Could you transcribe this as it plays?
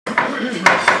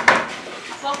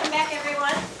Welcome back,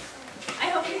 everyone. I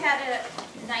hope you had a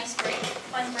nice break,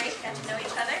 fun break, got to know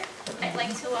each other. I'd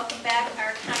like to welcome back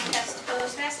our contest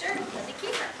Toastmaster, Linda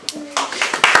Kiefer.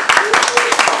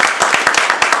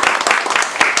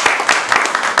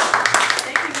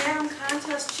 Thank you, Madam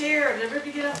Contest Chair. Did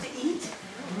everybody get up to eat?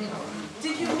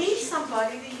 Did you meet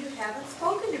somebody that you haven't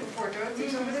spoken to before?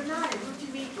 Dorothy's over there nodding. Who did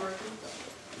you meet, Dorothy?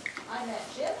 I met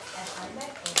Jim and I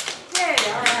met Amy. Yay,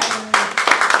 all right.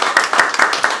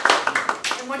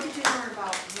 And what did you learn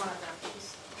about one of them?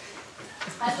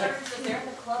 I learned that they're in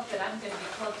the club that I'm going to be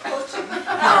club coaching.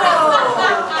 Oh,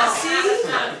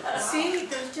 see,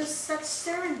 there's just such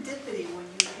serendipity when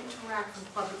you interact from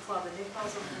club to club and they call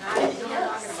something out. You know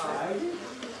what I'm talking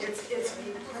about. It's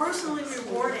personally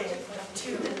rewarding to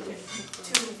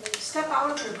step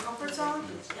out of your comfort zone,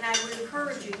 and I would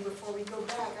encourage you, before we go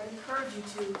back, I'd encourage you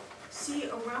to see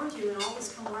around you and all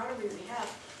this camaraderie we have.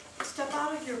 Step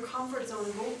out of your comfort zone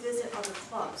and go visit other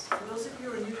clubs. For those of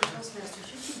you who are new to Toastmasters,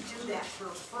 you can do that for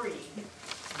free.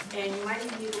 And you might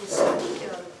even be able to study at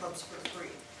other clubs for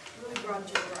free. Really broaden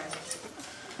your horizons.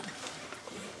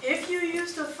 If you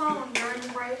used a phone during the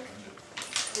break,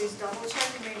 please double check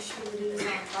and make sure that it is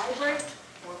on vibrate,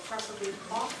 or preferably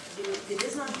off. If it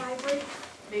is on vibrate,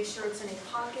 make sure it's in a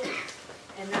pocket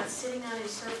and not sitting on a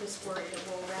surface where it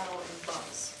will rattle and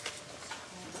buzz.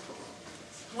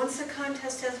 Once the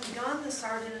contest has begun, the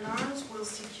Sergeant-at-Arms will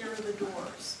secure the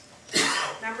doors.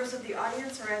 Members of the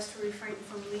audience are asked to refrain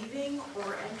from leaving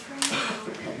or entering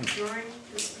the room during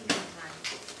the speaking time.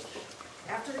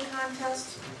 After the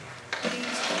contest, please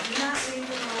do not leave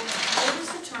the room until it is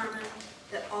determined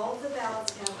that all of the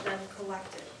ballots have been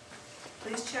collected.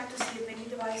 Please check to see if any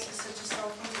devices such as cell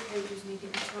phones or pagers need to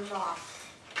be turned off.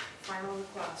 Final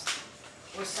request,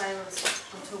 or silenced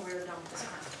until we are done with this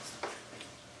contest.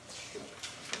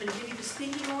 I'm going to give you the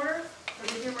speaking order for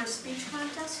the Humorous Speech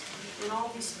Contest. And all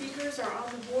these speakers are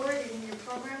on the board and in your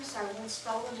program, so I won't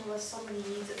spell them unless somebody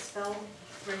needs it spelled.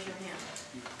 Raise your hand.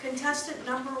 Contestant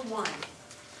number 1,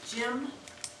 Jim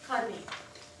Cudney.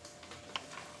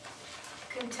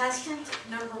 Contestant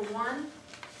number 1,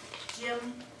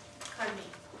 Jim Cudney.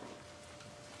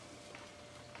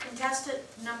 Contestant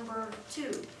number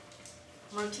 2,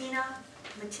 Martina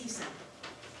Mathieson.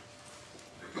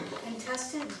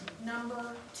 Contestant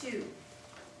number 2,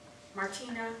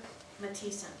 Martina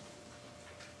Mathieson.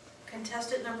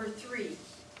 Contestant number 3,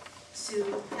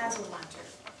 Sue Hazelwanter.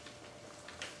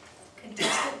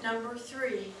 Contestant number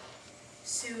 3,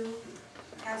 Sue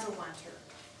Hazelwanter.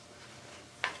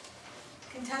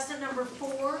 Contestant number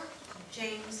 4,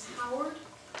 James Howard.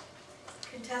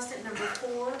 Contestant number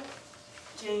 4,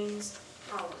 James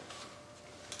Howard.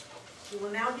 We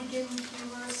will now begin the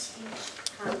Humorous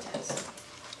Speech Contest.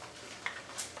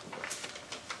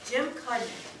 Jim Cudney.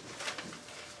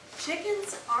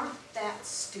 Chickens aren't that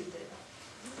stupid.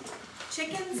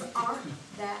 Chickens aren't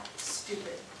that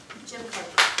stupid. Jim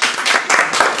Cudney.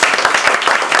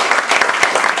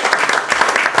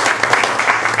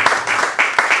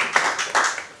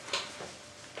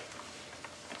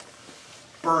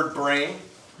 Bird brain.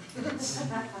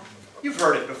 You've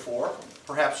heard it before.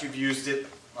 Perhaps you've used it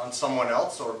on someone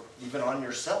else or even on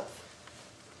yourself.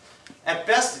 At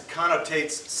best, it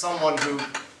connotates someone who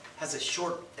has a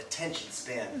short attention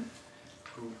span,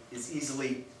 who is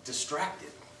easily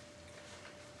distracted.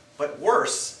 But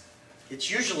worse,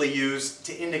 it's usually used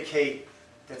to indicate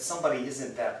that somebody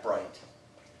isn't that bright,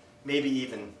 maybe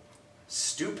even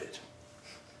stupid.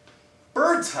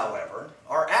 Birds, however,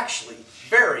 are actually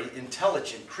very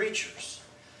intelligent creatures.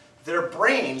 Their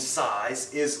brain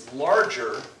size is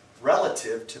larger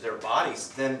relative to their bodies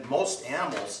than most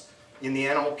animals in the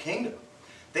animal kingdom.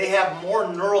 They have more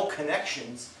neural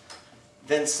connections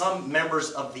than some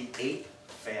members of the ape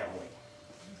family.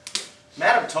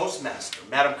 Madam Toastmaster,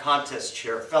 Madam Contest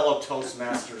Chair, fellow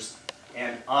Toastmasters,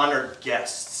 and honored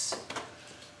guests,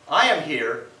 I am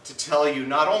here to tell you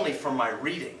not only from my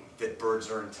reading that birds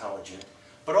are intelligent,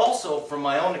 but also from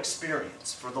my own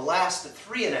experience. For the last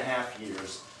 3.5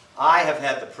 years, I have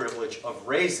had the privilege of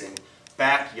raising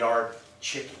backyard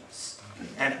chickens.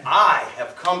 And I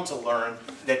have come to learn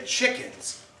that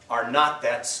chickens are not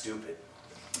that stupid.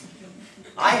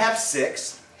 I have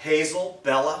 6, Hazel,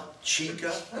 Bella,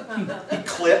 Chica,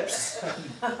 Eclipse,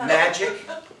 Magic,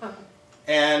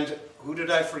 and who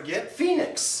did I forget?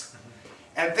 Phoenix.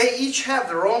 And they each have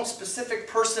their own specific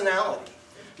personality.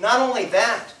 Not only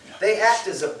that, they act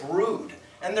as a brood,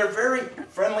 and they're very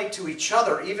friendly to each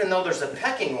other. Even though there's a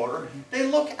pecking order, they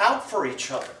look out for each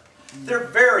other. They're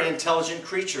very intelligent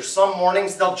creatures. Some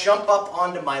mornings they'll jump up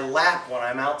onto my lap when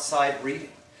I'm outside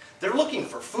reading. They're looking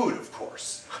for food, of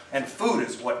course, and food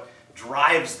is what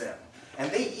drives them.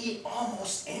 And they eat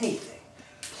almost anything.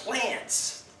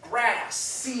 Plants, grass,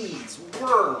 seeds,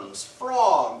 worms,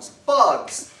 frogs,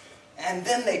 bugs. And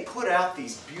then they put out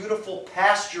these beautiful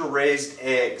pasture-raised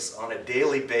eggs on a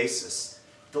daily basis.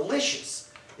 Delicious.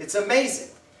 It's amazing.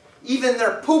 Even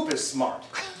their poop is smart.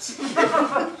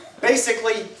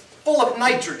 Basically full of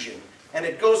nitrogen. And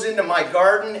it goes into my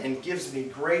garden and gives me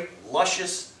great,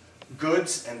 luscious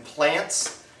goods and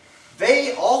plants.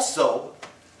 They also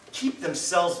keep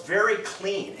themselves very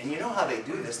clean. And you know how they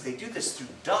do this? They do this through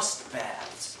dust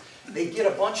baths. They get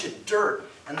a bunch of dirt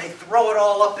and they throw it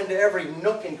all up into every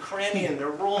nook and cranny and they're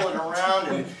rolling around,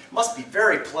 and it must be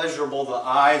very pleasurable. The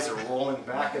eyes are rolling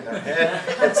back in their head.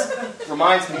 It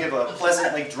reminds me of a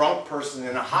pleasantly drunk person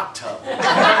in a hot tub.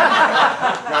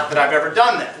 Not that I've ever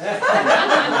done that.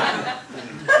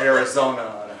 In Arizona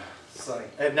on a sunny,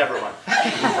 never mind.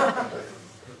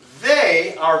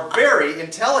 They are very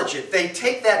intelligent. They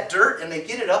take that dirt and they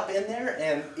get it up in there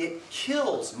and it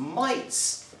kills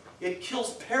mites. It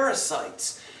kills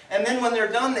parasites. And then when they're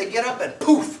done, they get up and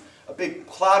poof, a big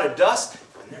cloud of dust,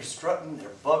 and they're strutting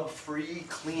their bug-free,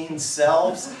 clean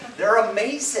selves. They're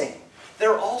amazing.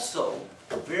 They're also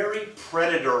very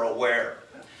predator aware.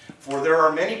 For there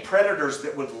are many predators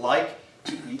that would like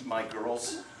to eat my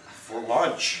girls for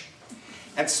lunch.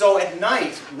 And so at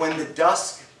night, when the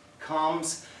dusk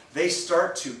comes, they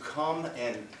start to come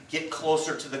and get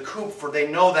closer to the coop, for they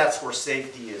know that's where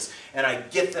safety is. And I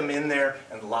get them in there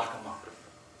and lock them up.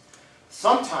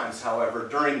 Sometimes, however,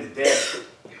 during the day,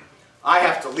 I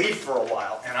have to leave for a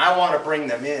while, and I want to bring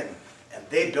them in, and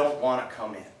they don't want to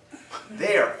come in.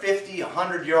 They are 50,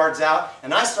 100 yards out,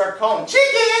 and I start calling,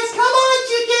 "Chickens, come on,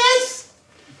 chickens!"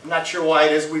 I'm not sure why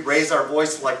it is we raise our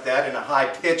voice like that in a high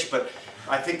pitch, but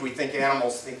I think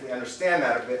animals think we understand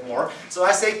that a bit more. So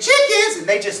I say, "Chickens!" and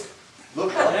they just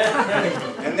look up.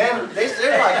 And then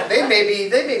they're like, they maybe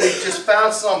just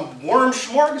found some worm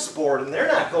smorgasbord and they're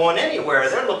not going anywhere.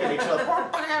 They're looking at each other. We're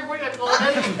not going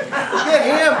anywhere. Get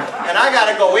him. And I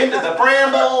got to go into the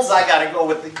brambles. I got to go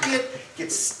with the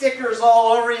get stickers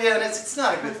all over you, and it's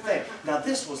not a good thing. Now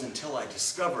this was until I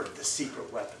discovered the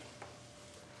secret weapon.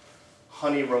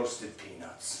 Honey roasted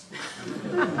peanuts.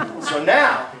 So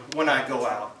now, when I go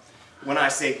out, when I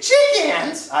say,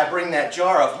 "Chickens," I bring that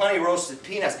jar of honey roasted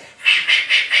peanuts.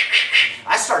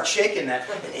 I start shaking that,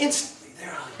 and instantly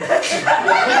they're all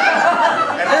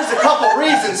And there's a couple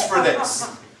reasons for this.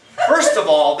 First of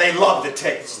all, they love the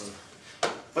taste.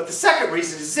 But the second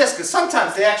reason is this, because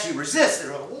sometimes they actually resist.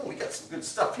 They're like, "Oh, we got some good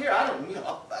stuff here. I don't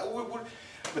know."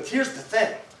 But here's the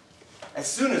thing. As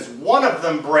soon as one of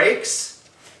them breaks,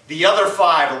 the other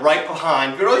 5 are right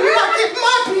behind. "Girl, you're not getting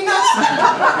my peanuts."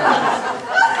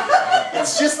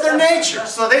 It's just their nature.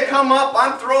 So they come up,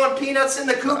 I'm throwing peanuts in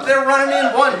the coop, they're running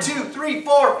in. 1, 2, 3,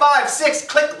 4, 5, 6,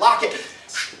 click, lock it.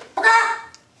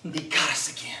 He got us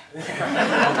again.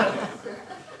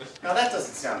 Now that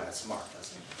doesn't sound that smart,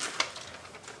 does it?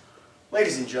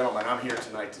 Ladies and gentlemen, I'm here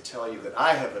tonight to tell you that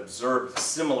I have observed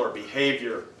similar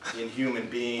behavior in human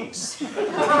beings.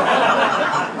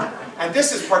 And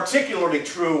this is particularly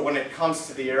true when it comes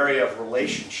to the area of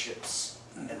relationships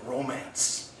and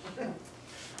romance.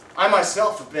 I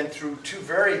myself have been through 2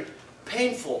 very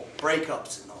painful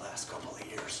breakups in the last couple of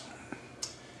years.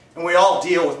 And we all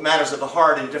deal with matters of the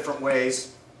heart in different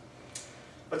ways.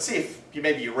 But see if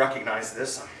maybe you recognize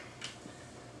this.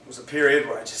 It was a period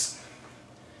where I just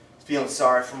was feeling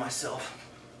sorry for myself.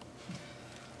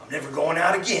 I'm never going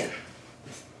out again.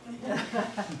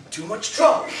 Too much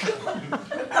trouble. But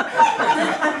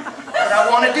I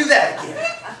want to do that again.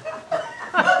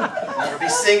 I'll never be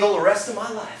single the rest of my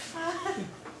life.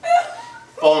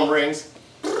 Phone rings.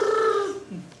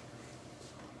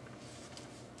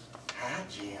 Hi,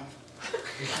 Jim.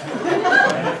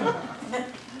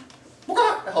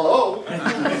 Hello.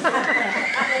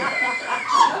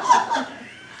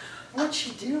 What's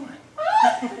she doing?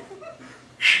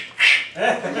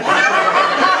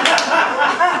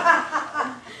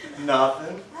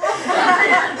 Nothing.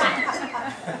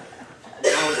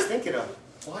 I was thinking of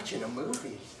watching a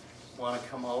movie. Want to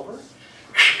come over?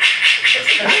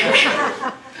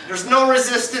 There's no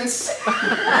resistance. You're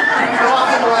off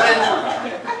and running.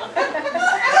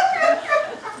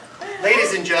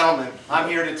 Ladies and gentlemen, I'm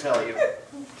here to tell you,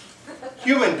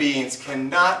 human beings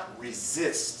cannot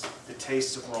resist the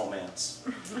taste of romance.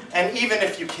 And even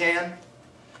if you can,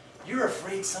 you're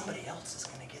afraid somebody else is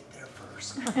going to get there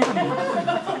first.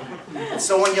 And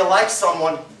so when you like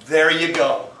someone, there you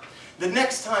go. The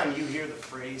next time you hear the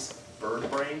phrase bird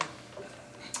brain,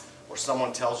 or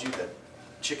someone tells you that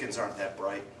chickens aren't that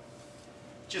bright,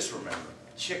 just remember,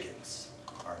 chickens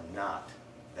are not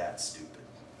that stupid.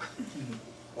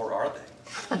 Or are they?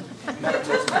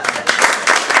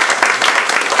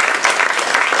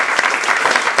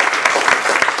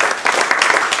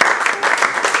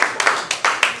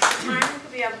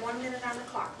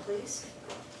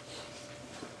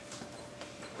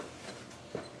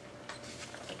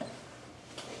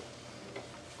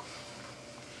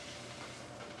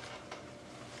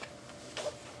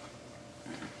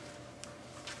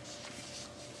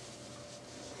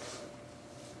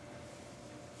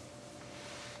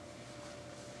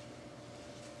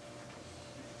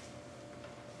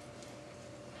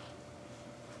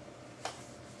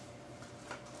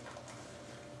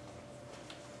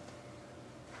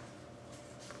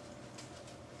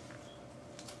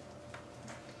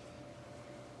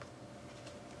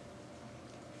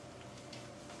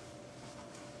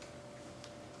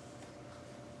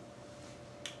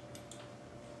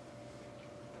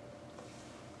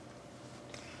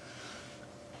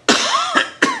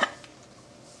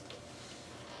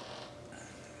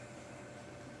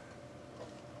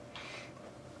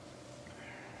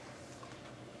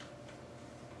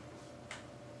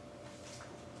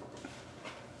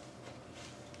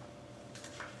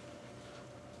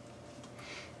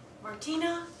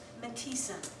 Martina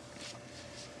Mathieson.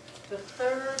 The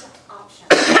third option.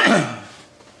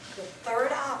 The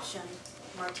third option,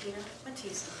 Martina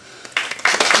Mathieson.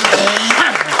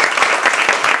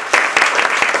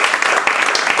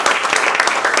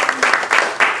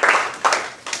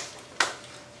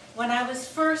 When I was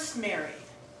first married,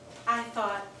 I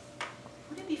thought,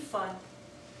 wouldn't it be fun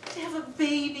to have a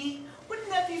baby? Wouldn't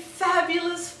that be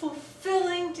fabulous,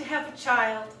 fulfilling to have a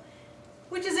child?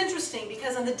 Which is interesting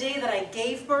because on the day that I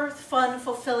gave birth, fun,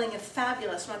 fulfilling, and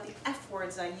fabulous were not the F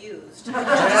words I used to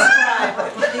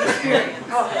describe the experience.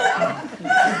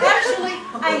 Actually,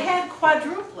 I had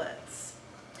quadruplets.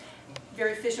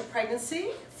 Very efficient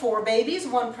pregnancy, 4 babies,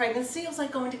 1 pregnancy. It was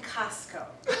like going to Costco.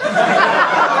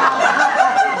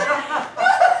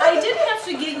 I didn't have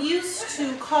to get used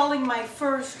to calling my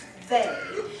first they,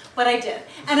 but I did.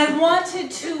 And I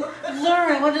wanted to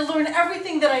learn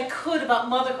everything that I could about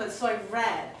motherhood, so I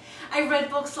read. I read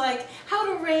books like How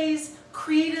to Raise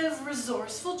Creative,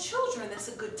 Resourceful Children. That's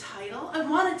a good title. I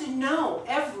wanted to know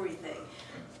everything.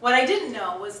 What I didn't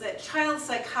know was that child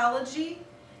psychology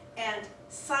and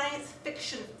science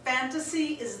fiction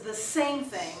fantasy is the same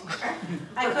thing.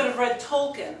 I could have read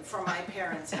Tolkien for my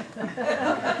parents.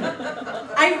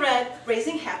 I read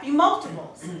Raising Happy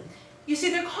Multiples. You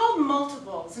see, they're called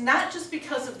multiples, not just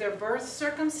because of their birth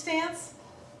circumstance,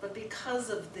 but because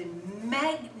of the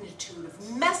magnitude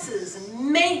of messes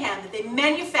and mayhem that they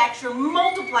manufacture,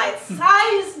 multiply at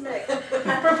seismic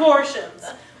proportions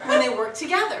when they work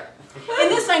together. And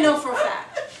this I know for a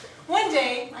fact. One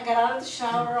day, I got out of the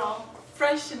shower all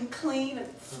fresh and clean and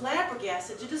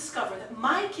flabbergasted to discover that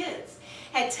my kids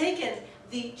had taken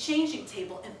the changing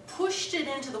table and pushed it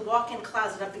into the walk-in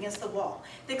closet up against the wall.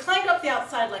 They climbed up the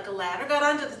outside like a ladder, got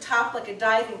onto the top like a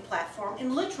diving platform,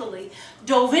 and literally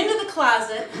dove into the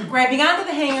closet, grabbing onto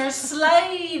the hangers,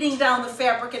 sliding down the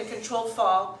fabric in a controlled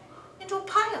fall into a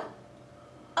pile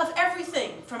of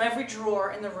everything from every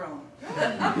drawer in the room.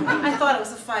 I thought it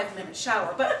was a 5-minute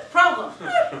shower, but problem,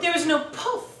 there was no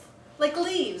poof like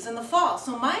leaves in the fall.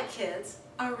 So my kids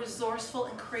are resourceful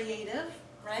and creative,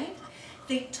 right?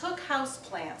 They took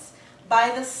houseplants by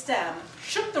the stem,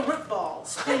 shook the root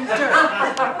balls, cleaned dirt.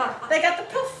 They got the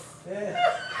poof.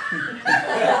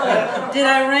 Did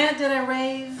I rant? Did I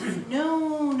rave?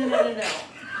 No.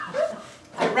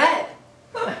 I read.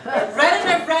 I read and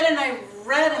I read and I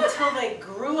read until they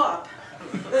grew up.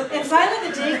 And finally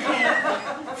the day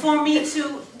came for me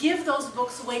to give those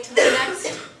books away to the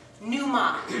next new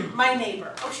mom, my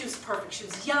neighbor. Oh, she was perfect. She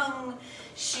was young.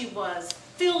 She was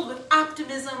filled with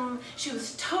optimism. She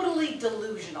was totally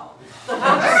delusional. The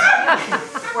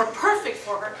books were perfect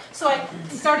for her. So I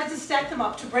started to stack them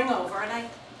up to bring over, and I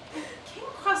came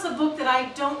across a book that I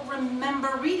don't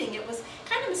remember reading. It was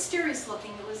kind of mysterious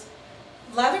looking. It was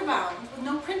leather bound with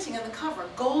no printing on the cover,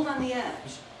 gold on the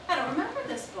edge. I don't remember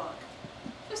this book.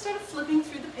 I started flipping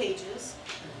through the pages,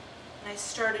 and I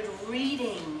started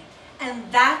reading.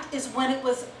 And that is when it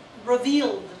was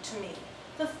revealed to me.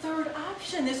 The third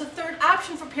option. There's a third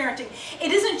option for parenting.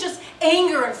 It isn't just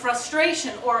anger and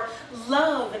frustration or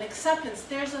love and acceptance.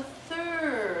 There's a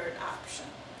third option.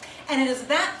 And it is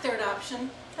that third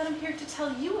option that I'm here to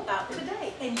tell you about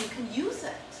today. And you can use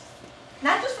it.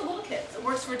 Not just for little kids. It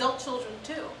works for adult children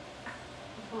too.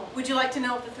 Would you like to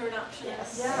know what the third option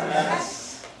is?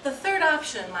 Yes. The third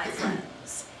option, my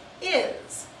friends,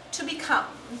 is to become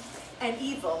an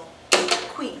evil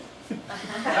queen.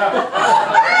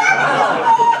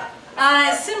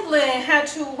 I simply had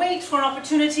to wait for an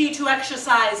opportunity to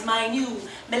exercise my new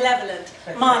malevolent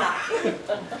monarchy.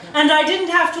 And I didn't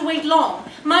have to wait long.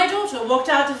 My daughter walked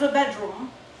out of her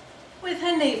bedroom with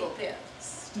her navel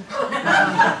pierced.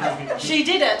 She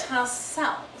did it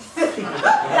herself.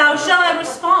 How shall I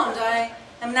respond? I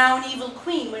am now an evil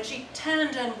queen. When she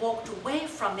turned and walked away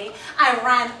from me, I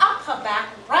ran up her back,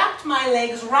 wrapped my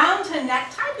legs round her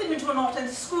neck, tied them into a knot, and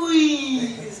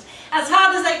squeezed as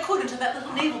hard as I could until that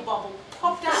little navel bubble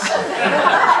popped out.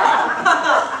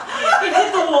 It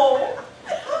hit the wall,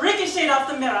 ricocheted off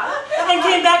the mirror, and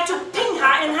came back to ping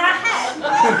her in her head.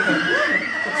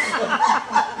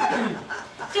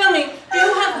 Tell me, do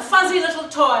you have fuzzy little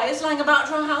toys lying about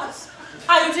your house?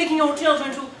 Are you taking your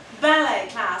children to ballet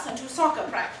class and to soccer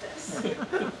practice?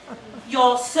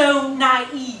 You're so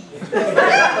naive.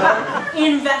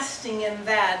 Investing in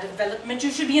their development,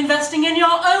 you should be investing in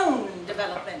your own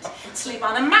development. Sleep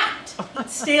on a mat, eat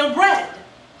stale bread,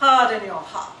 harden your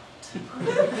heart.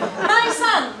 My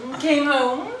son came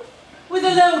home with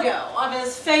a logo of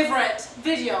his favorite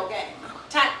video game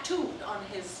tattooed on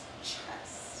his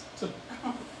chest.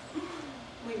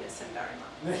 We miss him very much.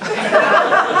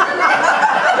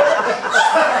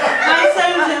 I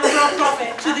sold him for a a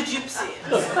prophet to the gypsies.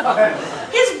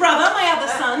 His brother, my other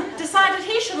son, decided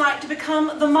he should like to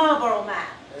become the Marlboro Man.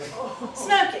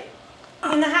 Smoking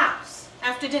in the house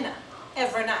after dinner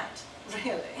every night.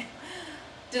 Really.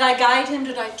 Did I guide him?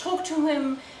 Did I talk to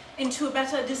him into a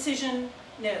better decision?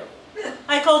 No.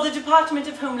 I called the Department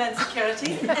of Homeland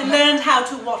Security and learned how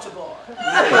to waterboard.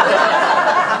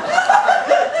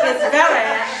 It's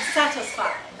very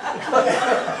satisfying.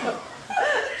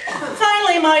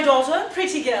 Finally, my daughter,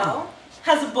 pretty girl,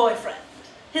 has a boyfriend.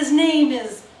 His name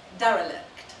is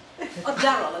Derelict. Or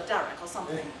Daryl, or Derek, or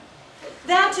something.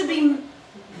 They're to be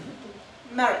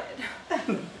married.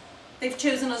 They've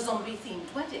chosen a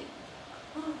zombie-themed wedding.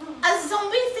 A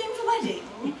zombie-themed wedding?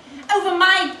 Over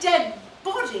my dead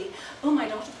body? Oh, my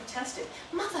daughter protested.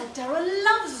 Mother, Dara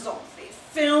loves zombie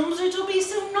films. It'll be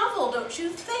so novel, don't you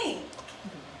think?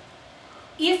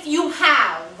 If you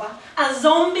have a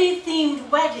zombie-themed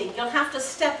wedding, you'll have to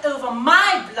step over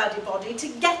my bloody body to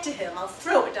get to him. I'll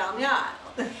throw it down the aisle.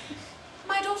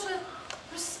 My daughter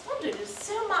responded with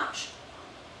so much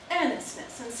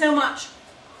earnestness and so much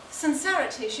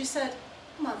sincerity. She said,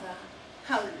 Mother,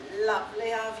 how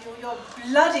lovely of you. Your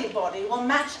bloody body will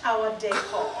match our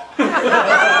decor.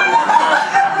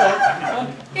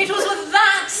 It was with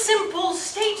that simple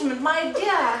statement, my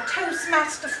dear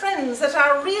Toastmaster friends, that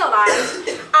I realized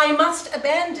I must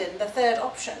abandon the third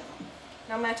option,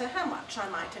 no matter how much I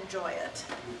might enjoy it.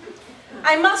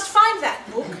 I must find that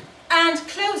book and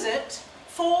close it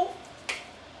forever.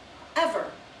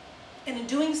 And in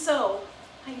doing so,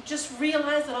 I just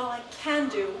realized that all I can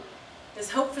do is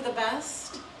hope for the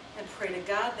best and pray to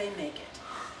God they make it.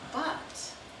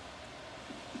 But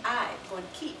I'm going to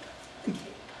keep the cape.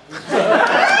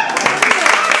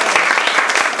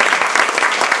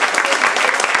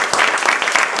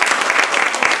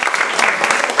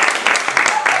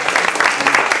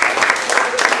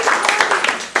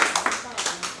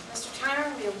 Mr.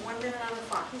 Tyner, we have 1 minute on the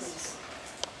clock, please.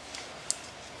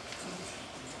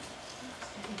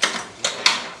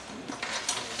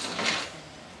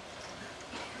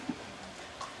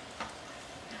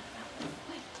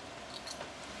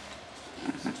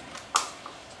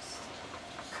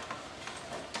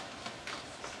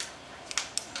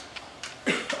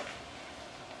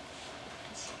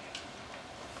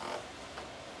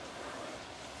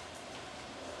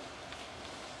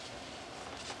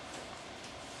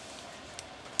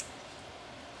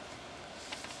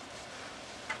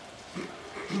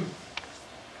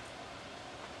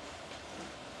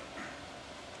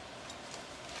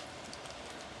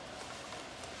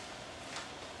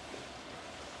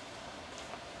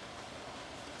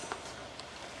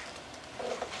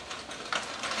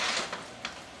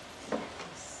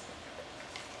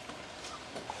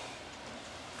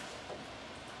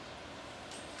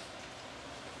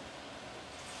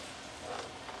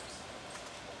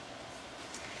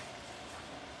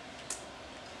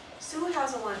 Sue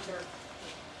has a lantern.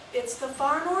 It's the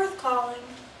far north calling.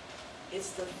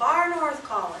 It's the far north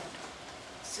calling.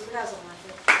 Sue has a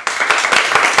lantern.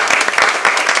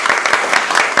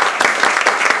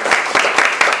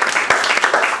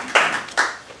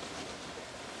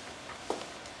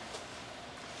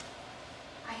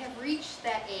 I have reached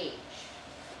that age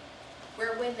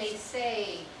where when they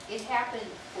say it happened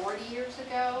 40 years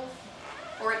ago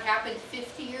or it happened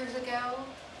 50 years ago,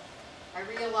 I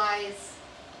realize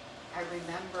I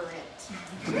remember it.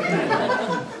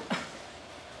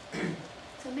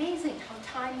 It's amazing how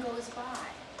time goes by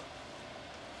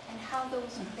and how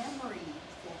those memories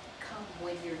that come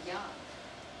when you're young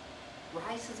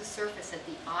rise to the surface at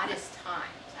the oddest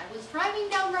times. I was driving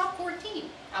down Route 14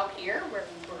 out here where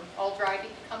we were all driving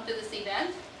to come to this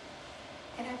event,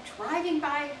 and I'm driving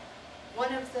by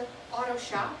one of the auto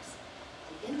shops,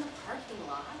 and in the parking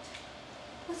lot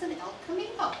was an El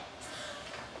Camino.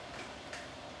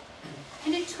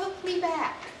 And it took me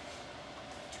back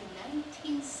to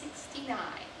 1969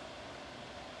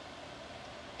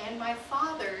 and my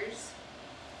father's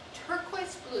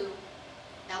turquoise blue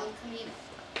El Camino.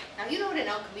 Now you know what an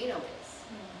El Camino is,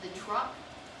 the truck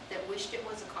that wished it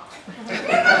was a car.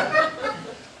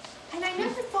 And I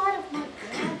never thought of my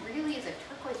dad really as a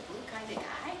turquoise blue kind of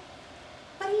guy,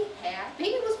 but he had,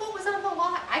 maybe it was what was on the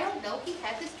lot, I don't know, he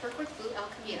had this turquoise blue El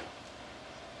Camino.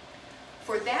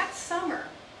 For that summer,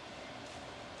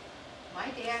 my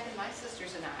dad and my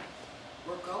sisters and I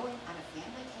were going on a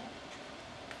family camping trip.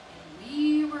 And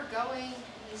we were going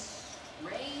to this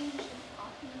strange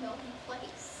and unknown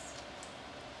place.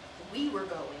 We were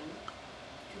going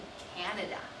to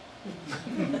Canada.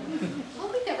 Well,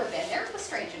 we'd never been there. It was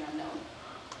strange and unknown.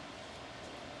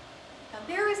 Now,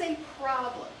 there is a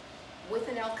problem with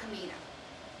an El Camino.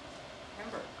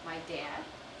 Remember, my dad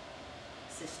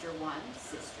Sister 1,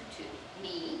 Sister 2,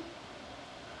 me.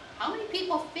 How many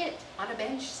people fit on a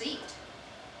bench seat?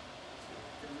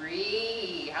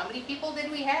 3. How many people did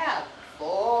we have? 4.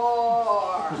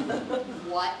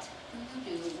 What do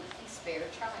you do with a spare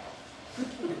child?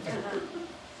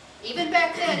 Even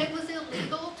back then, it was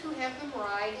illegal to have them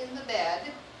ride in the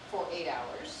bed for 8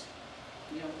 hours.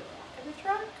 You know, the back of the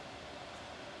truck.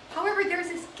 However, there's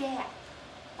this gap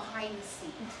behind the seat.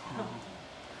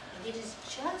 And it is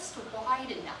just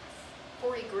wide enough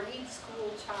for a grade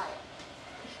school child.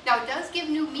 Now, it does give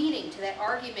new meaning to that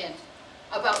argument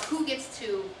about who gets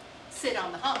to sit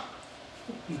on the hump.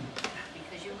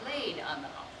 Because you laid on the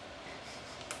hump.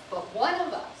 But one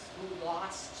of us who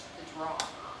lost the draw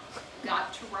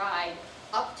got to ride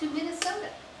up to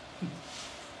Minnesota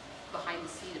behind the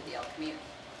seat of the El Camino.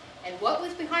 And what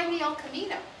was behind the El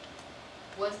Camino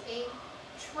was a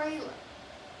trailer.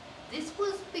 This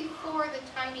was before the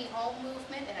tiny home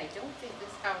movement, and I don't think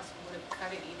this house would have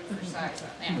cut it even for size on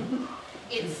that.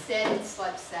 It said it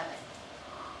slept 7.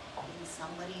 In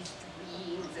somebody's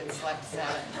dreams it slept 7.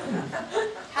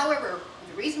 However,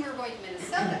 the reason we were going to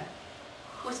Minnesota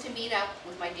was to meet up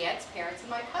with my dad's parents and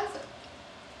my cousin.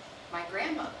 My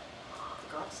grandmother, the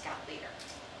Girl Scout leader,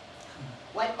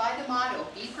 went by the motto,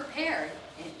 be prepared,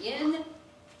 and in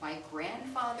my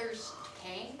grandfather's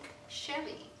tank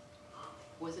Chevy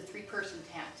was a 3-person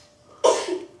tent,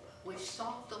 which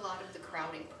solved a lot of the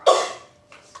crowding problem.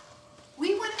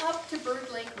 We went up to Bird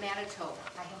Lake, Manitoba.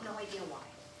 I have no idea why.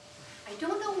 I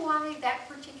don't know why that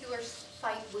particular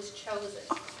site was chosen,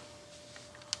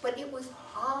 but it was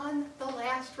on the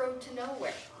last road to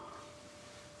nowhere,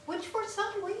 which for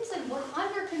some reason was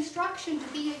under construction to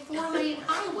be a 4-lane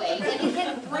highway, and it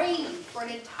had rained for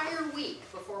an entire week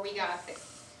before we got there.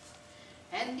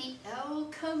 And the El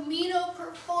Camino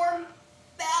performed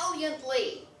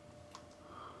valiantly.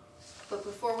 But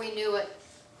before we knew it,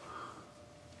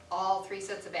 all 3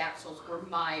 sets of axles were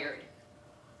mired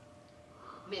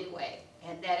midway,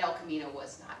 and that El Camino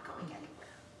was not going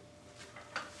anywhere.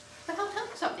 But I'll tell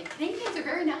you something, Canadians are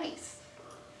very nice.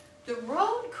 The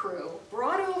road crew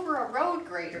brought over a road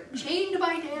grader, chained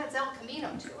my dad's El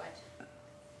Camino to it, and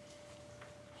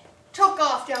took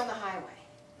off down the highway.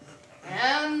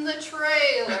 And the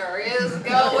trailer is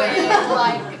going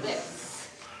like this.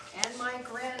 And my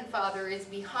grandfather is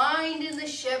behind in the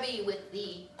Chevy with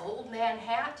the old man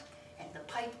hat and the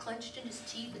pipe clenched in his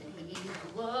teeth, and he's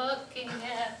looking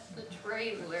at the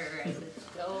trailer as it's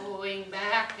going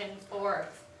back and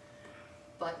forth.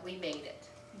 But we made it.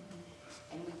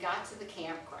 And we got to the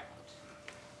campground.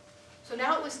 So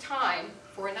now it was time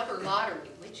for another lottery.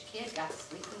 Which kid got to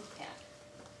sleep in the tent?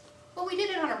 Well, we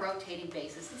did it on a rotating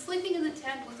basis, and sleeping in the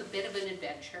tent was a bit of an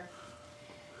adventure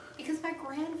because my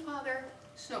grandfather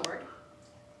snored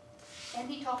and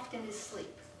he talked in his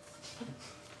sleep.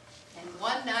 And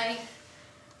one night,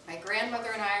 my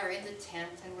grandmother and I are in the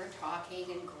tent and we're talking,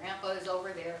 and Grandpa is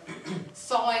over there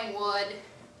sawing wood,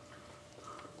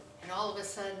 and all of a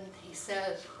sudden he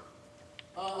says,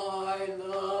 "I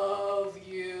love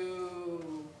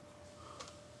you."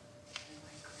 And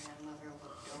my grandmother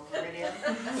looked over at him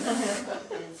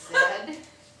and said,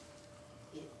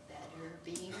 "It better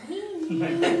be me."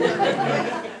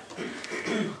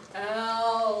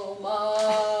 Elma.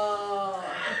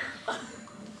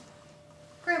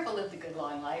 Grandpa lived a good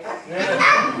long life.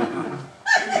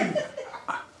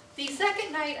 The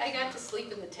second night I got to sleep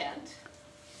in the tent,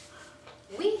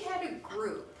 we had a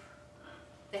group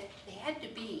that they had to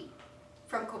be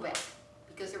from Quebec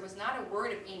because there was not a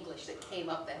word of English that came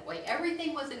up that way.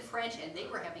 Everything was in French, and they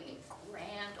were having a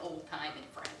grand old time in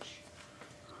French.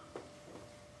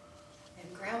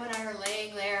 And Grandma and I are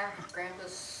laying there,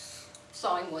 Grandpa's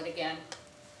sawing wood again,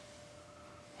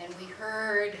 and we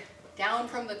heard down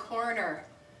from the corner,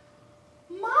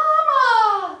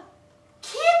 "Mama!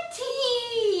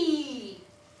 Kitty!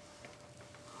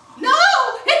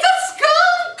 No! It's a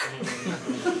skunk!"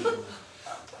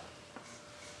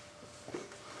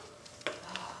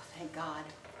 Oh, thank God.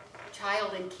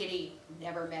 Child and Kitty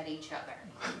never met each other.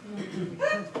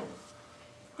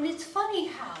 And it's funny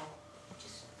how,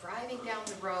 just driving down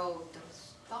the road,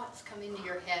 those thoughts come into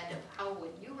your head of how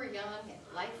when you were young and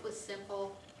life was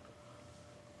simple,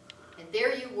 and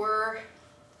there you were,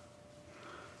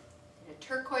 in a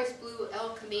turquoise blue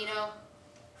El Camino,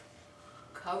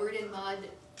 covered in mud,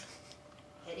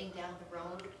 heading down the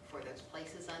road for those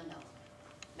places unknown.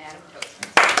 Madam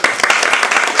Toastmaster.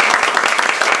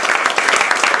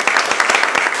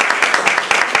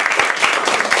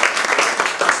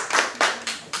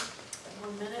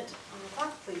 1 minute on the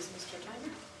clock, please, Mr.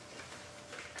 Timer.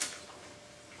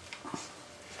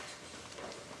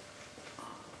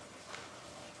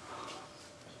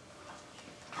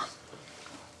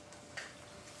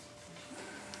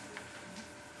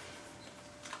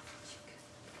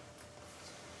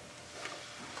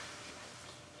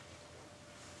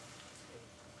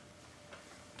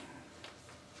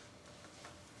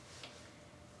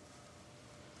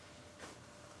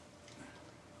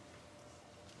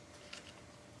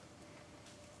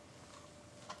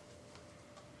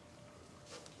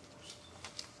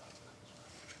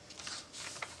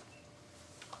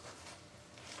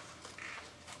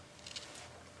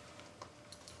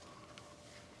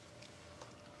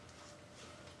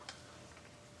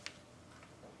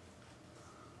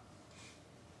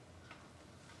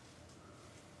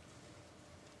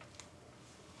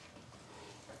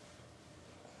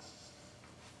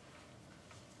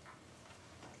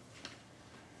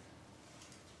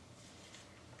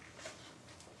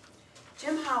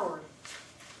 Howard.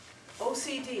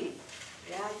 OCD.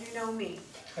 Yeah, you know me.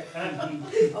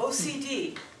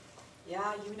 OCD.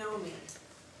 Yeah, you know me.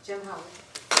 Jim Howard.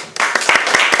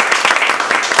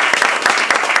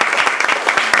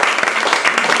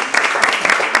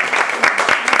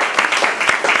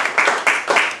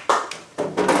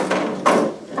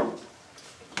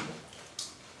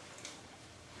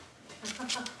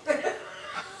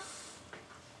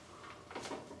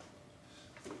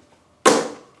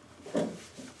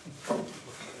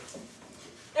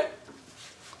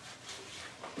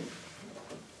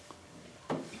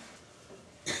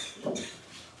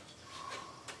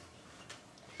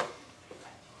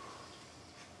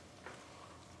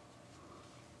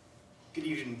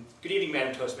 Good evening,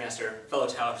 Madam Toastmaster, fellow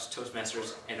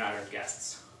Toastmasters, and honored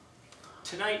guests.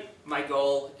 Tonight, my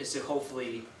goal is to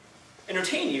hopefully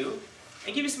entertain you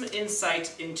and give you some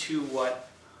insight into what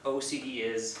OCD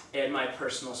is and my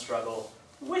personal struggle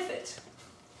with it.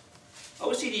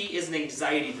 OCD is an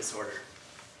anxiety disorder.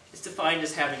 It's defined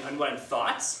as having unwanted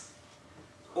thoughts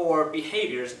or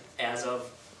behaviors as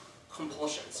of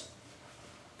compulsions.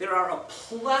 There are a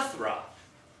plethora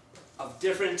of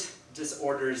different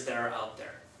disorders that are out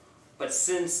there. But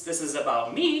since this is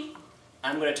about me,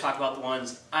 I'm going to talk about the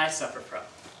ones I suffer from.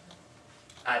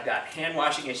 I've got hand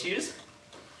washing issues,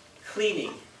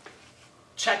 cleaning,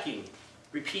 checking,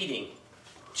 repeating,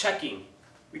 checking,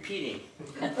 repeating,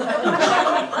 checking,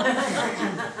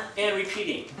 and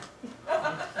repeating.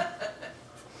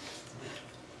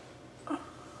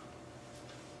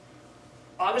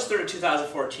 August 3rd,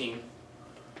 2014,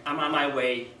 I'm on my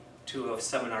way to a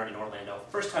seminar in Orlando.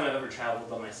 First time I've ever traveled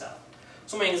by myself.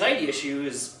 So my anxiety issue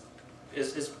is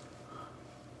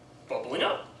bubbling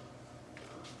up.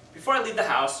 Before I leave the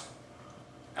house,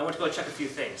 I went to go check a few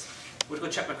things. I went to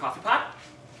go check my coffee pot.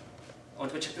 I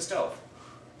went to go check the stove.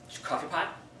 Coffee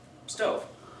pot, stove.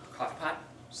 Coffee pot,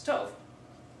 stove.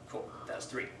 Cool, that was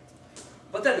 3.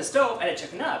 But then the stove, I had to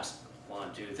check the knobs.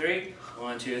 1, 2, 3,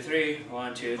 1, 2, 3,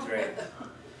 1, 2, 3.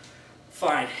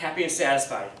 Fine, happy and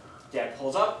satisfied. Dad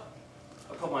pulls up.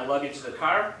 I put my luggage in the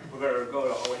car. We're going to go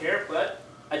over here, but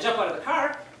I jump out of the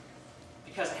car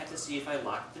because I have to see if I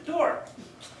locked the door.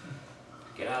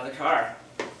 Get out of the car.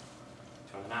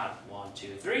 Turn the knob. 1,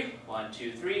 2, 3. 1,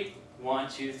 2, 3. 1,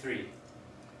 2, 3.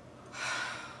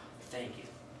 Thank you.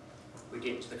 We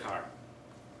get into the car.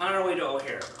 On our way to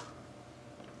O'Hare.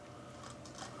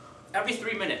 Every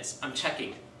 3 minutes, I'm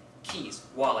checking keys,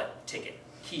 wallet, ticket.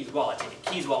 Keys, wallet, ticket.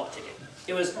 Keys, wallet, ticket.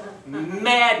 It was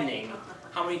maddening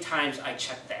how many times I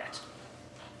checked that.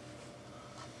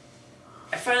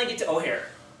 I finally get to O'Hare.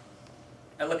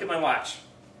 I look at my watch.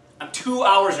 I'm 2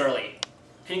 hours early.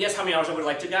 Can you guess how many hours I would have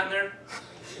liked to have gotten there?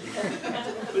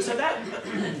 Who said that?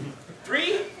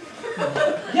 3?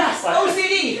 Yes,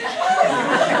 OCD! You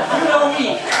know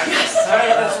me. Yes, all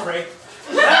right, that's great.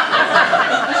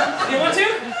 You want to?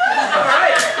 All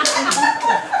right.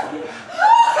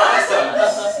 Awesome.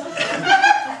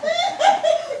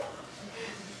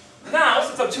 Now,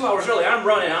 since I'm 2 hours early, I'm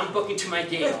running. I'm booking to my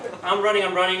gate. I'm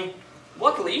running.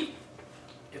 Luckily,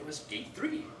 it was gate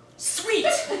 3. Sweet!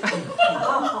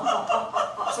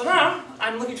 So now,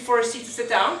 I'm looking for a seat to sit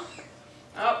down.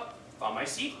 Oh, found my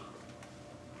seat.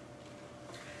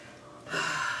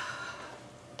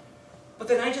 But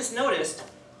then I just noticed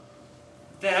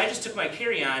that I just took my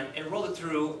carry-on and rolled it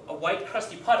through a white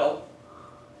crusty puddle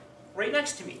right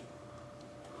next to me.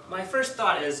 My first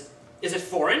thought is it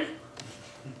foreign?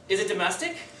 Is it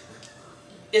domestic?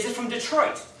 Is it from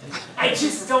Detroit? I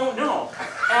just don't know.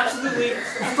 Absolutely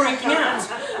freaking out.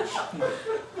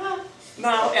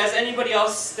 Now, as anybody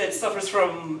else that suffers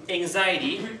from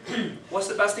anxiety, what's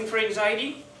the best thing for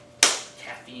anxiety?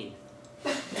 Caffeine.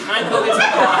 Time to go get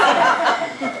some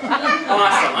coffee.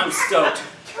 Awesome, I'm stoked.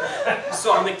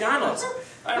 So McDonald's.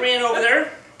 I ran over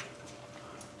there.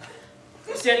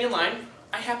 Standing in line,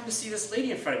 I happened to see this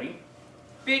lady in front of me.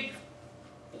 Big,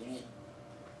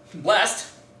 blessed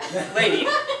lady,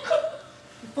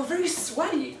 but very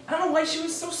sweaty. I don't know why she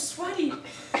was so sweaty.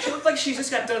 She looked like she just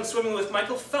got done swimming with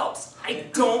Michael Phelps. I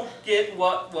don't get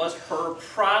what was her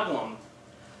problem.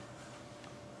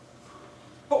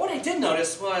 But what I did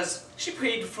notice was she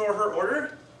paid for her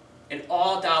order in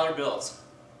all dollar bills.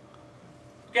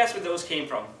 Guess where those came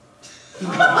from?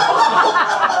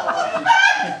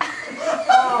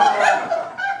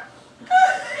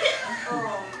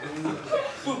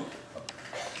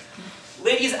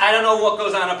 Ladies, I don't know what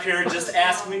goes on up here. Just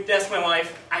ask me. Ask my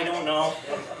wife. I don't know.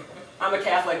 I'm a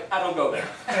Catholic. I don't go there.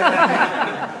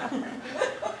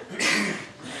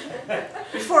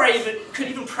 Before I could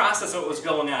even process what was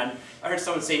going on, I heard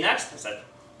someone say next. I said,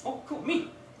 "Oh, cool,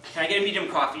 me. Can I get a medium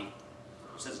coffee?"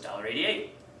 It says $1.88.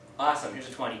 Awesome, here's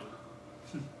a 20.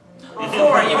 Before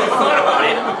I even thought about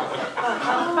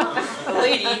it, the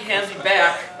lady hands me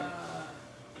back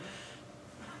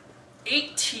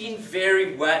 18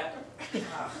 very wet,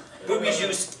 booby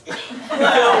juice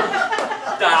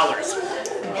dollars.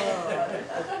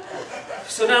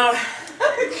 So now,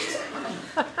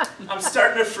 I'm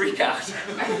starting to freak out.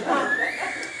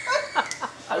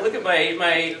 I look at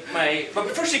but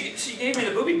before she gave me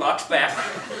the booby box back,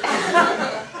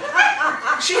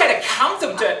 she had to count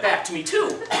them back to me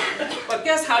too. But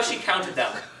guess how she counted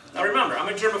them? Now remember, I'm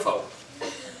a germaphobe.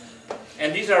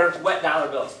 And these are wet dollar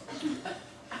bills.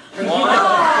 1, 2,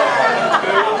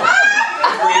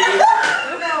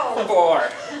 3,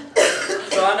 4.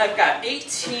 So I've got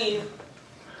 18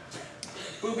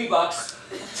 booby bucks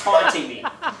taunting me.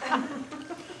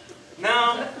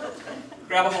 Now,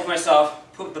 grab a hold of myself,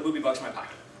 put the booby bucks in my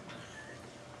pocket.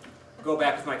 Go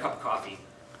back with my cup of coffee.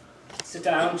 Sit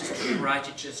down, just where I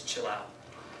could just chill out.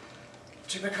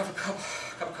 Drink my cup of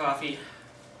coffee.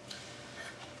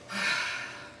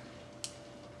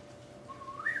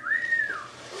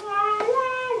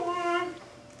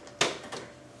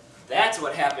 That's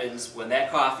what happens when that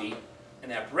coffee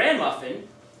and that bran muffin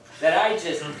that I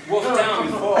just wolfed down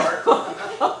before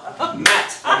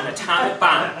met an atomic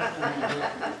bomb.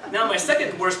 Now my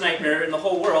second worst nightmare in the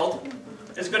whole world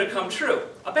is going to come true.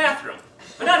 A bathroom.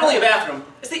 But not only a bathroom,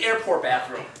 it's the airport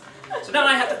bathroom. So now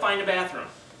I have to find a bathroom.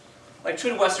 Like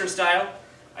true to Western style,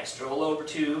 I stroll over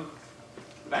to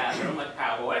the bathroom like a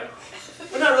cowboy.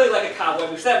 But not really like a cowboy,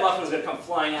 because that muffin was going to come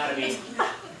flying out of me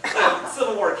like a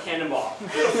Civil War cannonball.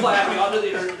 It's going to fly at me under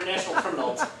the international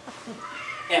criminals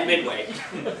at Midway.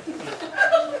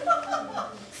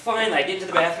 Finally, I get into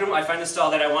the bathroom, I find the stall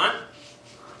that I want.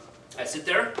 I sit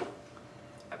there,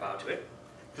 I bow to it,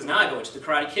 because now I go into the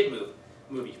Karate Kid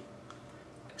movie.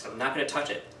 Because I'm not going to touch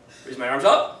it. Raise my arms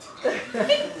up,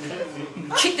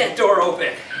 kick that door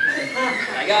open.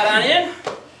 I got on in,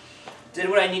 did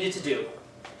what I needed to do.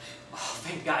 Oh,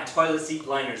 thank God, toilet seat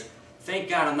liners. Thank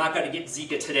God I'm not going to get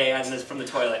Zika today on this from the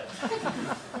toilet.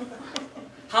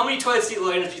 How many toilet seat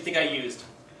liners do you think I used?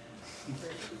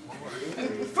 3!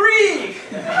 You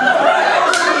know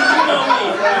me.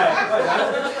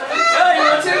 Oh, you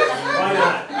want 2? Why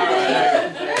not?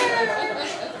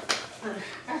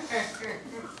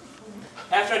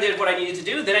 After I did what I needed to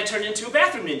do, then I turned into a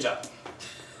bathroom ninja.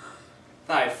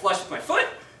 I flushed with my foot,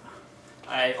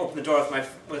 I opened the door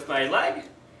with my leg,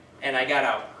 and I got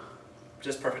out.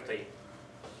 Just perfectly.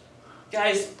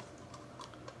 Guys,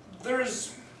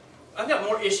 I've got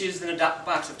more issues than a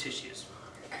box of tissues.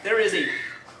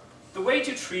 The way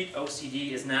to treat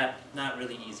OCD is not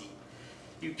really easy.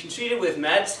 You can treat it with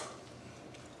meds,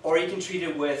 or you can treat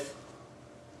it with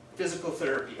physical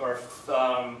therapy, or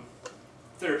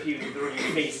therapy where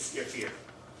you face your fear.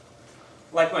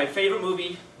 Like my favorite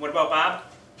movie, What About Bob?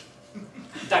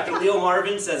 Dr. Leo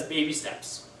Marvin says baby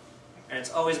steps. And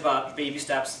it's always about baby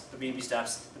steps, the baby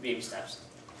steps, the baby steps.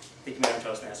 Thank you, Madam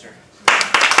Toastmaster.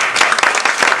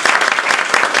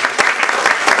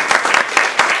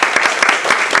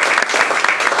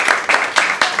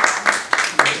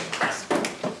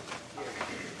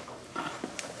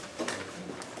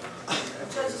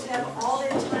 Judges have all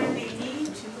their time they need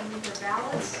to complete their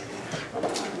ballots.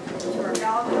 To our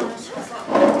ballot counters, the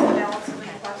ballots of the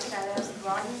bucket that ask the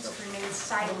audience to remain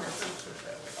silent.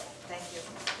 Thank you.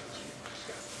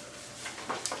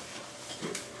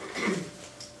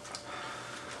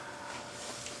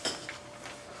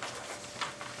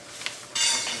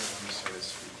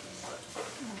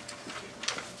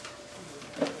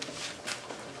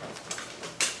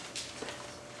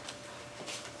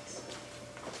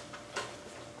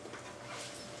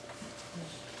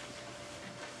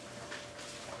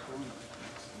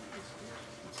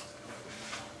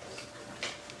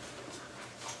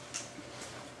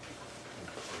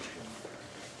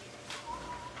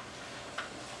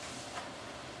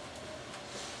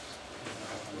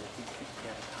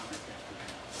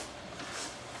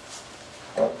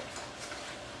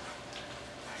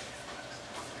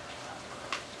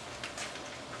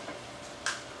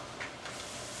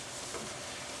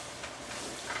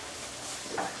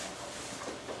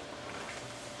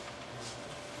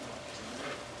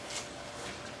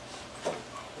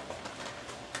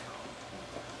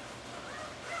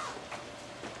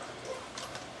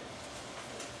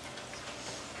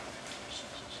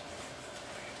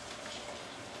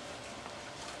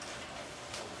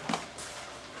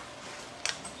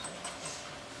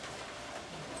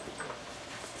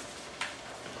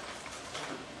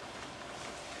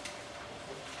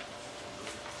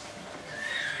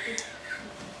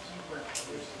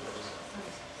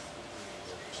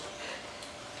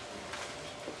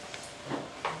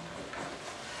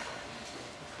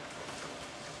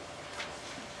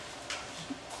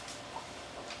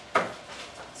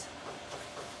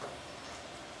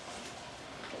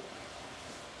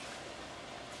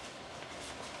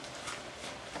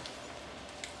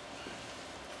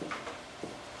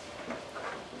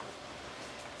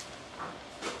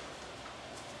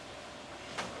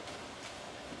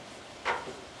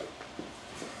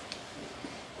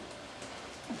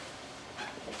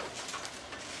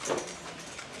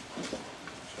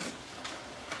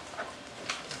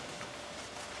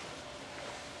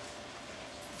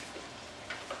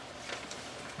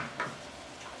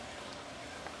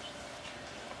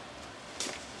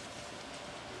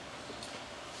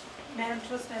 Madam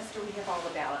Toastmaster, we have all the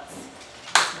ballots.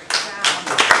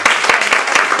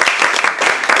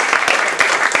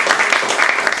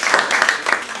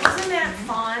 Wasn't that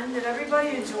fun? Did everybody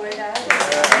enjoy that? The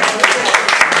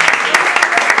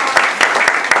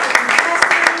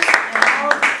contestants and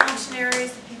all of the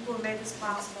functionaries, the people who made this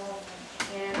possible.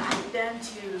 And I've been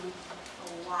to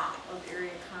a lot of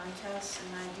area contests,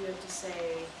 and I do have to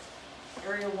say,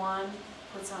 Area 1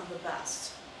 puts on the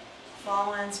best.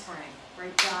 Fall and spring.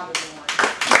 Great job, everyone.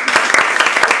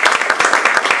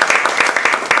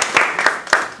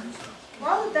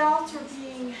 While the ballots are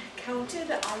being counted,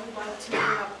 I would like to bring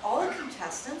up all the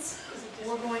contestants.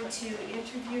 We're going to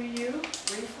interview you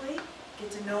briefly, get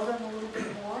to know them a little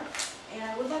bit more. And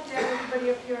I would like to have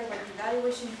everybody up here. I'd like the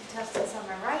evaluation contestants on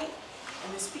my right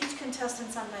and the speech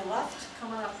contestants on my left.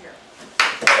 Come on up here.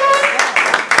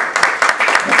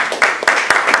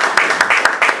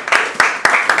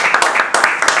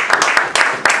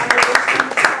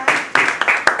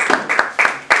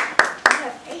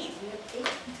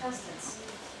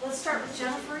 Let's start with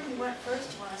Jennifer. You went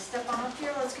first. You want to step on up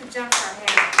here? Let's give Jennifer a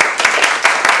hand.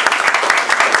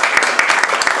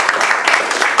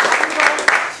 Everybody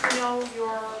should know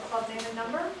your club name and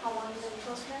number, how long you've been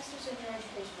Toastmasters, and your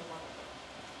educational level.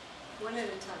 One at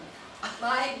a time.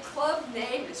 My club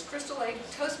name is Crystal Lake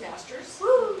Toastmasters.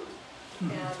 Woo!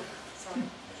 And sorry.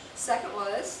 Second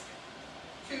was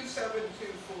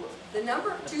 2724. the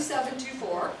number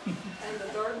 2724. And the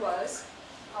third was,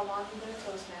 How long have you been a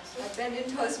Toastmaster? I've been in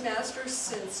Toastmasters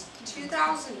since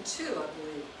 2002, I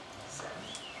believe. So,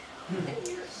 10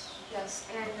 years. Yes,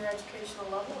 and your educational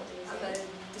level is? I'm a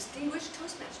distinguished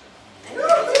Toastmaster. And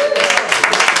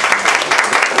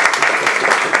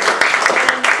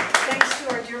thanks to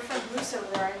our dear friend Bruce over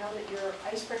there, I know that your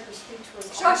icebreaker speech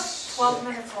was Shush! 12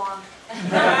 minutes long.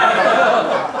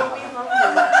 But we love you.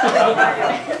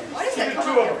 Why does that come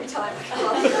up every time?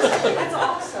 That's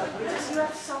awesome, because you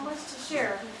have so much to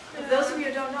share. For those of you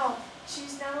who don't know,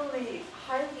 she's not only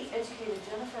highly educated,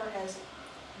 Jennifer has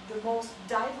the most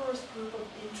diverse group of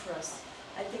interests,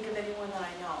 I think, of anyone that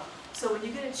I know. So when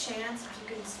you get a chance, if you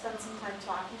can spend some time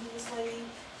talking to this lady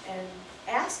and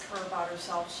ask her about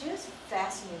herself, she is a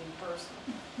fascinating person.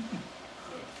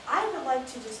 I would like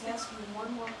to just ask you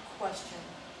one more question.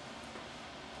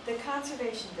 The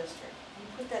Conservation District, you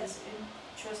put that as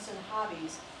interests and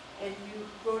hobbies, and you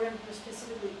wrote in here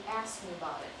specifically, ask me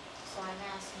about it. So I'm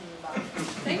asking you about it.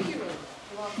 Thank you.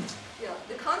 You're welcome. Yeah,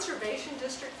 the Conservation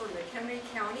District for McHenry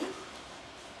County,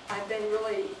 I've been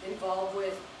really involved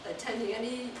with attending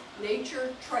any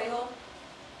nature trail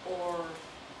or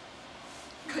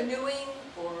canoeing,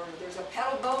 or there's a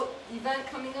paddle boat event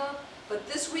coming up. But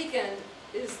this weekend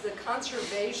is the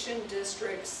Conservation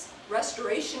District's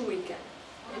Restoration Weekend.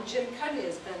 And Jim Cuddy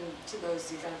has been to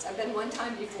those events. I've been one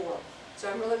time before. So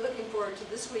I'm really looking forward to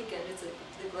this weekend. It's at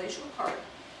the Glacial Park.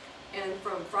 And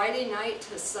from Friday night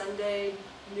to Sunday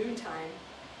noontime,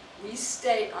 we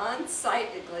stay on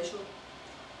site at Glacial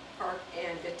Park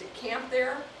and get to camp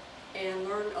there and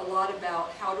learn a lot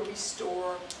about how to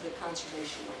restore the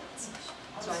conservation lands.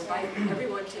 So I invite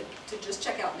everyone to just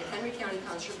check out McHenry County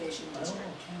Conservation District.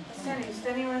 Outstanding. If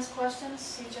anyone has questions,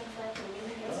 see Jennifer after the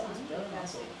meeting. Yes,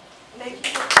 fantastic. Thank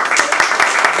you.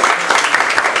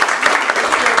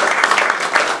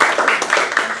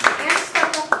 And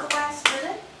step up at the last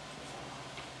minute.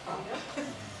 There you go.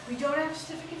 We don't have a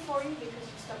certificate for you because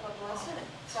you stepped up last minute.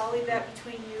 So I'll leave that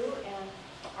between you and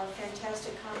our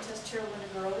fantastic contest chair, Linda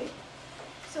Gurley.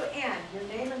 So Ann, your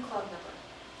name and club number.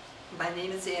 My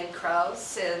name is Ann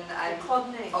Krause, and I'm... Your club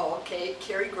name. Oh, okay,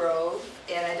 Cary Grove,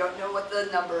 and I don't know what the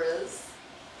number is.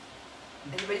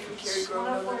 Anybody from Cary Grove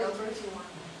know the number? 104.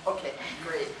 Okay,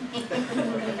 great.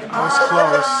 I was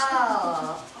close.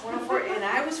 104, and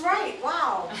I was right.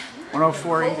 Wow.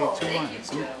 104, Cool, 82, thank you, Joe.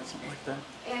 something like that.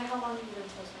 And how long have you been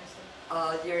Toastmaster?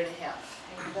 A year and a half.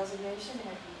 And your designation,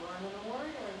 have you won an award?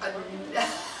 Or are you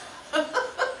working?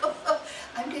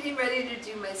 I'm getting ready to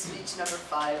do my speech number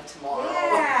 5 tomorrow.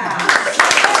 Yeah.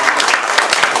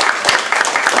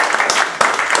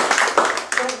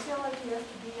 Don't feel like you have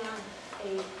to be on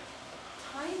a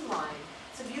timeline.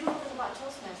 It's a beautiful thing about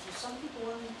Toastmasters. Some people,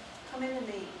 when they come in and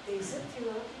they zip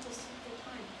through, other people take their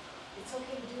time. It's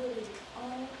okay to do it at your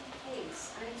own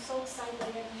pace. I'm so excited I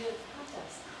have you at the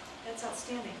contest. That's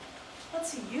outstanding. Let's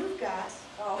see, you've got,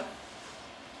 all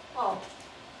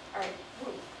right.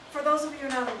 For those of you who are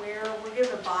not aware, we're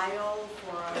given a bio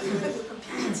for everyone who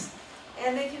competes,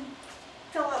 and they can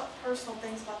fill out personal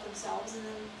things about themselves, and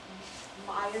then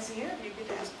I, as the interview, get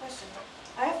to ask questions.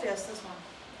 I have to ask this one.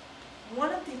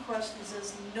 One of the questions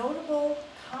is notable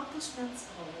accomplishments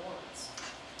and awards.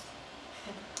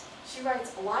 She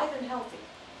writes, alive and healthy.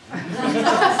 Tell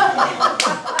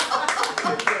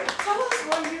us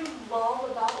what you love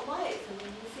about life. I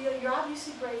mean, you're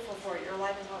obviously grateful for it. You're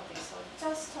alive and healthy. So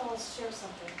just tell us, share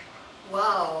something.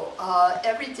 Wow,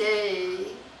 every day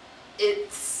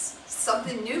it's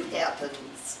something new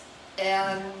happens,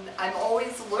 and I'm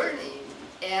always learning,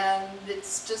 and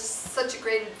it's just such a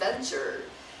great adventure.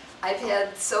 I've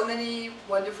had so many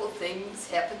wonderful things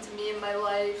happen to me in my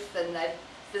life, and I've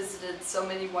visited so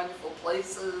many wonderful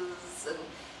places and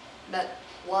met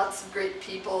lots of great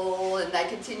people, and I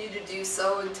continue to do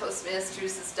so, and Toastmasters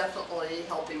is definitely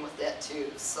helping with that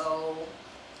too. So,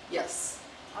 yes.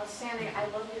 Outstanding. I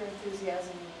love your enthusiasm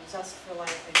and your zest for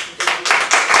life.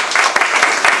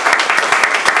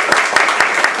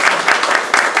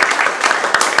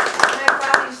 My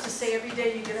father used to say every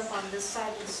day you get up on this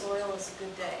side of the soil is a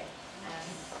good day. And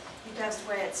he passed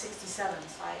away at 67,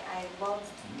 so I love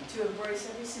to embrace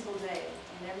every single day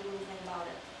and every little thing about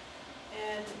it.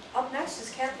 And up next is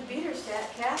Kathy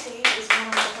Bieterstadt. Kathy is one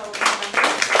of my fellow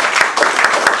members.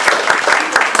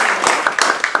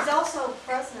 She's also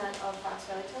president of Fox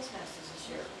Valley Toastmasters this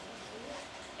year,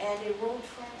 and a world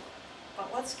traveler.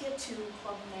 But let's get to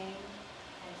club name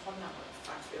and club number.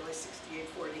 Fox Valley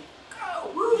 6840.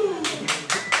 Go! Woo!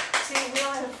 See, we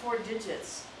only have 4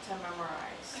 digits to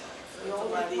memorize. The It's a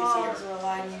older lot clubs easier. are a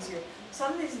lot easier.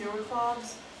 Some of these newer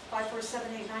clubs, 5, 4,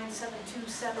 7, 8, 9, 7, 2,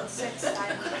 7, 6. And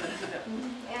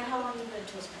how long have you been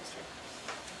Toastmaster?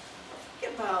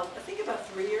 I think about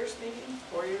 3 years, maybe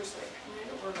 4 years. I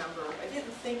don't remember. I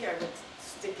didn't think I would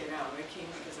stick it out. I came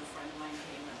because a friend of mine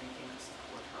came and I came to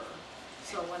support her.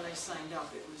 So when I signed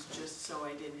up, it was just so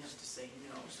I didn't have to say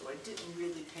no. So I didn't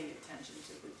really pay attention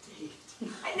to the date.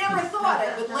 I never thought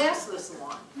it would last this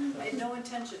long. I had no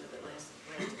intention of it lasting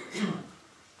this long.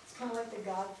 It's kind of like The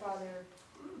Godfather.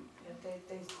 You know,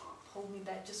 they pulled me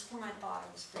back just when I thought I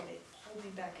was free. They pulled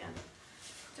me back in.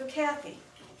 So Kathy,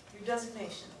 your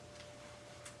designation.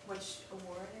 Which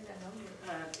award? I don't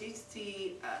know.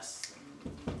 HTS.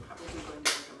 Probably going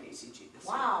to become ACG this year.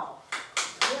 Wow.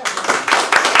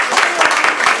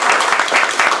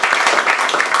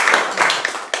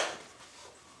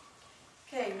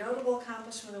 Okay, notable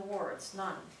accomplishment awards,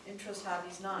 none. Interest,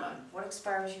 hobbies, none. What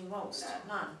inspires you most?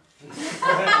 None.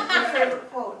 Your favorite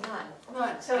quote? None.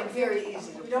 None. So I'm very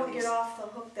easy to you don't please. get off the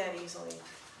hook that easily.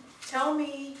 Tell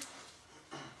me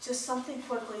just something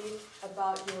quickly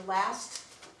about your last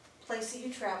place that you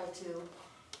traveled to,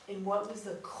 and what was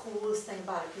the coolest thing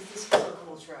about it, because this was a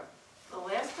cool trip. The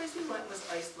last place we went was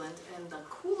Iceland, and the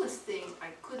coolest thing,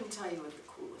 I couldn't tell you what the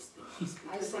coolest thing was, because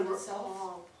they Iceland were itself?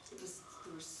 all,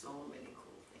 there were so many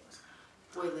cool things.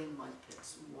 Boiling mud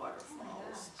pits,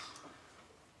 waterfalls,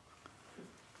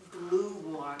 blue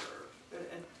water,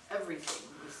 and everything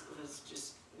was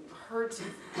just herds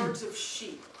of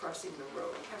sheep crossing the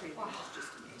road. Everything was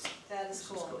just amazing. That is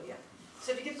cool. Yeah.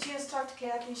 So if you get a chance to talk to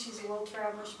Kathy, she's a world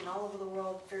traveler, she's been all over the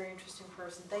world, very interesting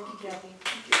person. Thank you, Kathy.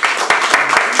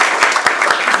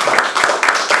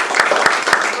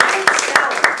 Brian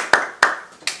Sally.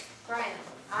 Brian,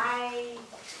 I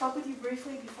spoke with you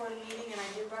briefly before the meeting and I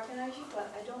did recognize you,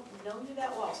 but I don't know you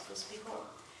that well, so speak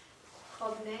up.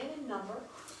 Club name and number.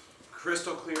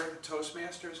 Crystal Clear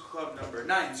Toastmasters, club number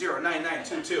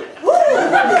 909922.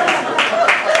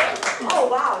 Oh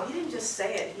wow, he didn't just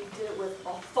say it, he did it with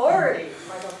authority,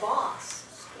 like a boss.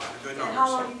 Good And how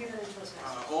long numbers. have you been in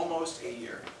Toastmasters? Almost a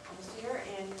year. Almost a year,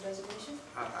 and your designation?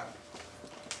 I'm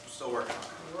still working on it.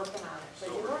 You're working on it, but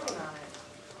you're working on it.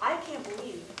 I can't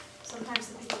believe sometimes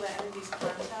the people that enter these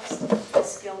contests, the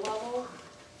skill level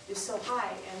is so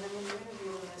high, and then when you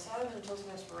interview them, they say, I've been a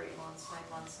Toastmaster for 8 months, 9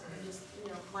 months, and they're just,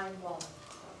 mind blown.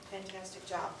 Fantastic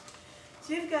job.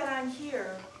 So you've got on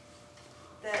here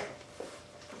that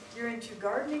you're into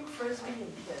gardening, frisbee,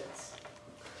 and kids.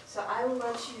 So I will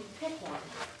let you pick one,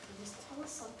 and just tell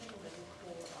us something really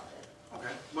cool about it.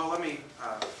 Okay. Well, let me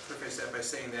preface that by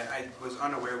saying that I was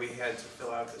unaware we had to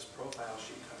fill out this profile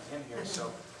sheet coming in here.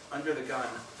 So under the gun,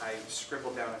 I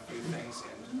scribbled down a few things,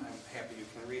 and I'm happy you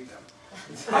can read them.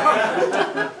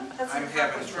 I'm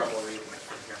having trouble reading it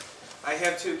from here. I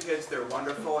have 2 kids. They're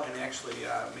wonderful, and actually,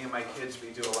 me and my kids, we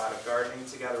do a lot of gardening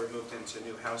together. We moved into a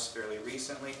new house fairly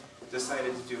recently.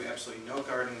 Decided to do absolutely no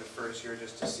gardening the first year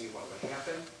just to see what would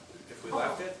happen if we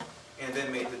left it, and then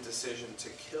made the decision to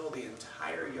kill the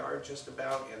entire yard just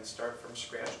about and start from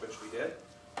scratch, which we did.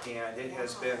 And it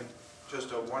has been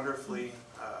just a wonderfully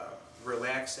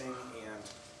relaxing and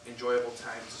enjoyable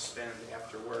time to spend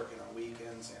after work and on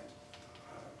weekends, and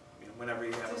whenever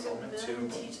you have There's a moment a to. million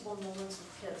teachable moments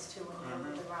with kids too when you're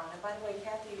moving around. And by the way,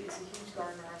 Kathy is a huge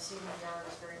gardener. I've seen her yard,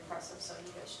 it's very impressive, so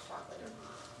you guys should talk with her.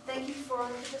 Thank you for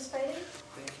participating.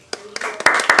 Thank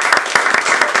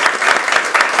you.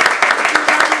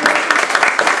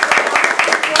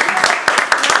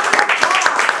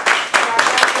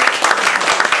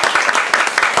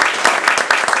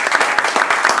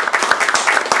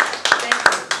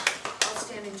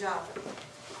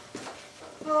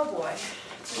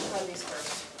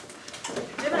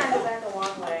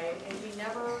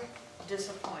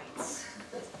 us,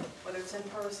 whether it's in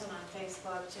person, on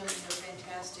Facebook. Jim is a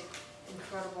fantastic,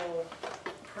 incredible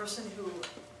person who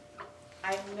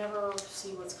I never see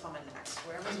what's coming next.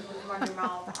 Whatever's going to come out of your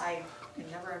mouth, I can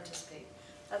never anticipate.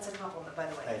 That's a compliment, by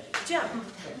the way. Thank you. Jim,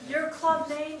 your club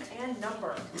name and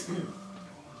number.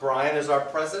 Brian is our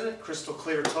president, Crystal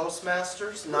Clear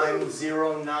Toastmasters,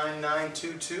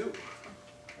 909922.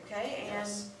 Okay, and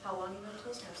Yes. how long you been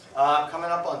Toastmaster?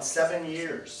 Coming up on 7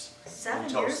 years. 7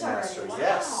 in years already. Toastmasters, Wow.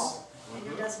 yes. And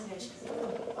your designation?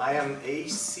 I am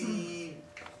ACB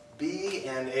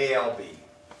and ALB.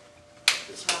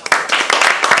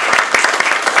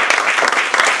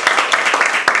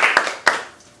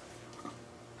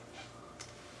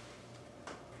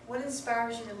 What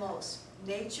inspires you the most?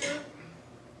 Nature,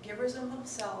 givers of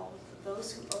themselves,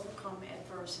 those who overcome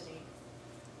adversity.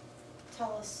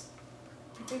 Tell us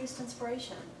your biggest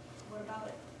inspiration. What about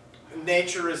it?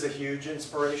 Nature is a huge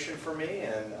inspiration for me,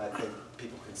 and I think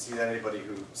people can see that. Anybody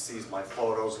who sees my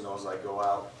photos knows I go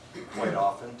out quite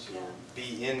often to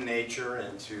be in nature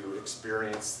and to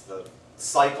experience the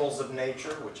cycles of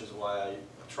nature, which is why I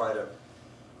try to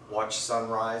watch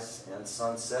sunrise and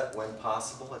sunset when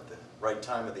possible at the right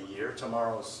time of the year.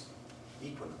 Tomorrow's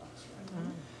equinox.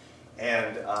 Right?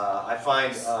 And I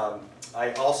find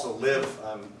I also live,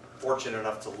 I'm fortunate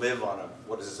enough to live on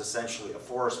what is essentially a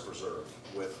forest preserve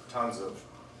with tons of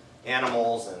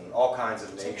animals and all kinds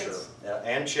of nature.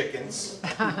 And chickens,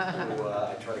 who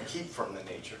I try to keep from the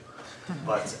nature.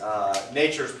 But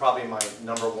nature is probably my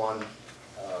 #1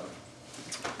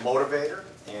 motivator,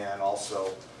 and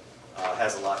also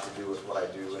has a lot to do with what I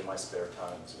do in my spare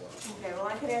time as well. Okay, well,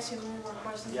 I could ask you many more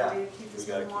questions Yeah, for you to keep this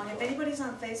moving along. If anybody's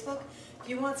on Facebook, if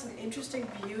you want some interesting,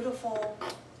 beautiful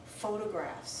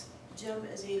photographs, Jim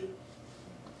is a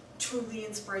truly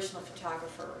inspirational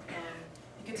photographer, and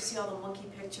you get to see all the monkey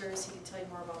pictures. He can tell you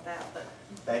more about that. But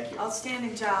thank you.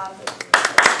 Outstanding job.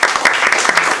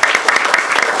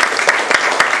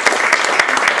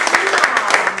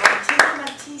 Martina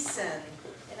Mathisen,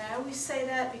 and I always say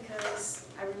that because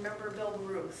I remember Bill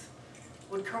Ruth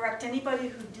would correct anybody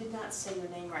who did not say your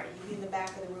name right. You'd be in the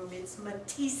back of the room. It's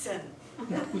Mathisen.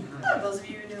 Those of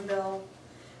you who knew Bill.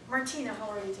 Martina, how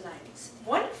are you tonight?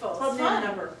 Wonderful. Club It's name fun.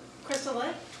 number. Crystal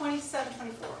Lake,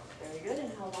 2724. Very good.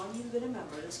 And how long you've been a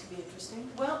member? This could be interesting.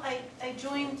 Well, I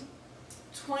joined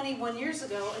 21 years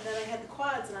ago, and then I had the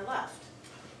quads, and I left.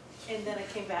 And then I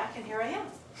came back, and here I am.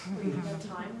 Well, you had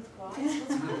time with quads.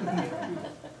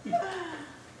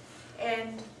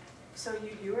 And so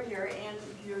you were here, and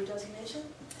your designation?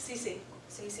 CC.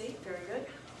 CC, very good.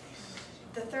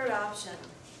 The third option,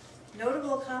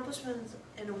 notable accomplishments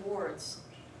and awards.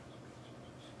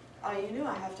 You knew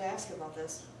I have to ask you about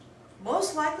this.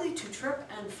 Most likely to trip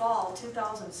and fall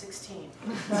 2016.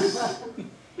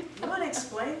 You want to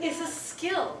explain? It's a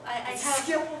skill.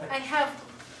 I have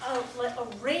a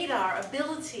radar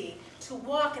ability to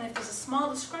walk, and if there's a small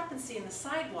discrepancy in the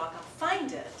sidewalk, I'll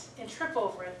find it and trip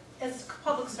over it as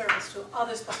public service to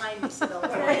others behind me, so they'll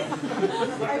avoid it.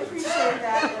 I appreciate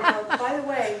that. And, by the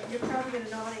way, you're probably going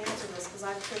to know how to answer this because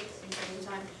I've tripped in the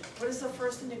time. What is the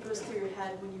first thing that goes through your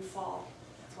head when you fall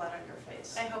flat on your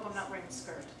face? I hope I'm not wearing a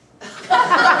skirt. That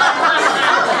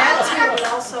too, but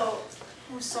also,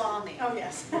 who saw me? Oh,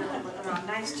 yes. You know, look around.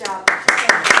 Nice job.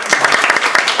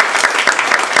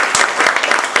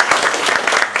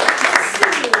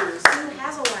 Sue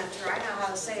Hazelwinter, I know how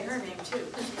to say her name too.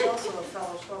 She's also a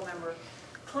fellow club member.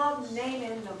 Club name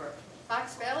and number.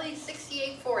 Fox Valley,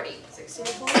 6840.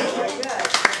 6840, very good.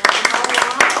 And how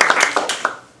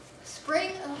long?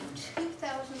 Spring of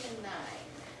 2009.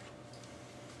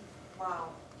 Wow,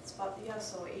 it's about, yeah,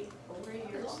 so over 8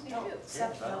 years. Long No, too.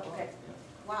 7, no, okay.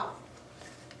 Wow.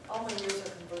 All my years are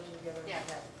converging together in my Yeah.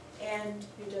 head. And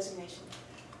your designation?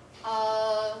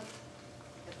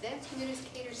 Advanced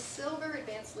Communicator Silver,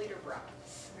 Advanced Leader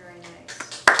Bronze. Very nice.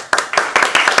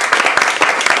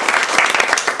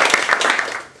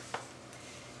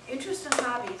 Interest and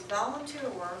hobbies, volunteer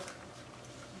work,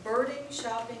 birding,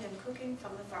 shopping, and cooking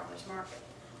from the farmer's market.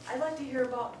 I'd like to hear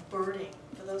about birding.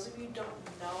 For those of you who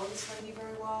don't know this lady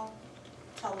very well,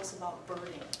 tell us about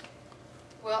birding.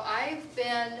 Well, I've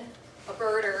been a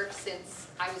birder since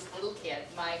I was a little kid.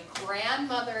 My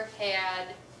grandmother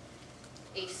had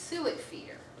a suet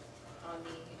feeder.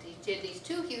 They did these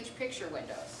 2 huge picture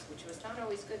windows, which was not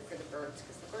always good for the birds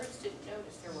because the birds didn't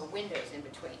notice there were windows in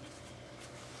between.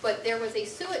 But there was a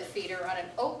suet feeder on an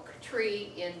oak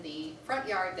tree in the front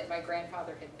yard that my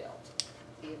grandfather had built.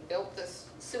 He had built this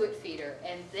suet feeder,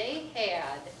 and they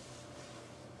had,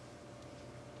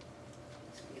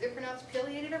 it's either pronounced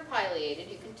pileated or pileated,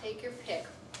 you can take your pick,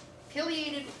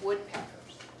 pileated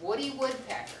woodpeckers. Woody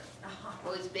woodpecker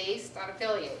was based on a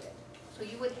pileated. So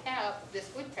you would have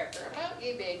this woodpecker, about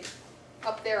yay big,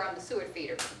 up there on the sewer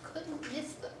feeder. You couldn't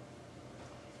miss them.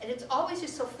 And it's always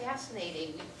just so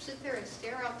fascinating. You sit there and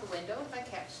stare out the window. My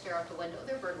cats stare out the window.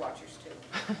 They're bird watchers too.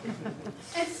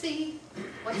 And see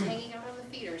what's hanging out on the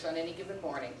feeders on any given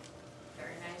morning.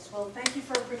 Very nice. Well, thank you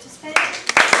for participating.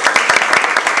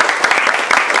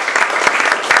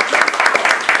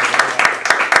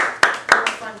 You're a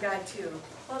fun guy too.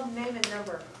 Club name and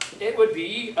number. It would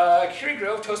be Curie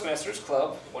Grove Toastmasters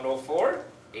Club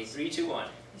 104-8321.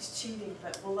 He's cheating,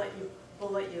 but we'll let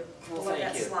Well, let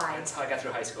that thank you. slide. That's how I got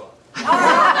through high school. I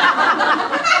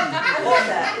love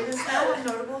that. It is now a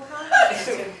notable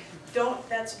accomplishment.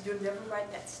 You never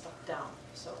write that stuff down.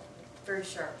 So, very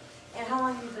sharp. And how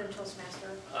long have you been a Toastmaster?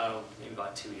 Maybe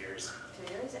about 2 years.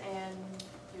 2 years. And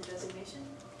your designation?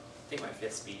 I think my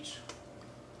 5th speech.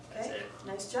 That's Okay. it.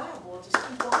 Nice job. We'll just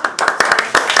keep going.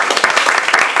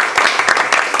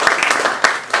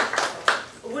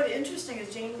 What's interesting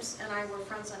is James and I were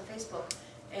friends on Facebook,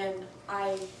 and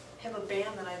I have a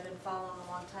band that I've been following a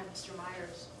long time, Mr.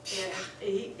 Myers. And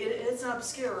it's an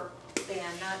obscure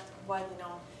band, not widely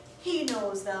known. He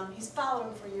knows them. He's followed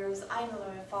them for years. I know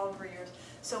them. I've followed them for years.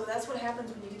 So that's what happens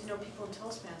when you get to know people in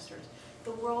Toastmasters.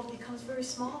 The world becomes very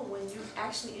small when you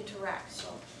actually interact. So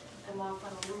I'm off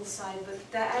on a little side, but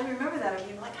I remember that. I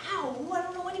mean, like, how? Ooh, I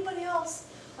don't know anybody else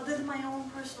other than my own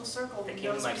personal circle. I that came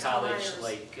to knows my Mr. college Myers.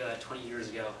 like 20 years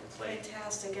ago. It's like,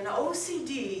 Fantastic. And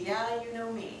OCD, yeah, you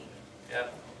know me.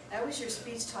 yep. That was your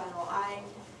speech title. I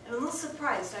am a little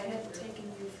surprised I hadn't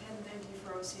taken you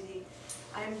for OCD.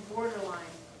 I'm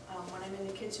borderline. When I'm in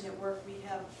the kitchen at work, we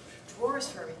have drawers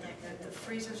for everything. The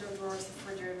freezers are drawers, the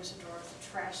refrigerators are drawers,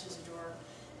 the trash is a drawer,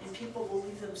 and people will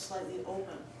leave them slightly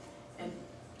open. And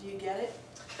do you get it?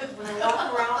 When I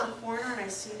walk around the corner and I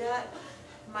see that,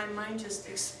 my mind just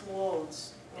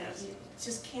explodes. Yes. You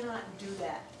just cannot do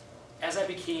that. As I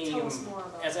became, Tell us more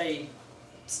about as I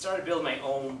started building my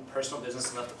own personal business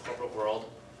and left the corporate world,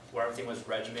 where everything was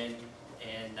regimen,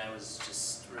 and I was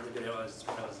just really good at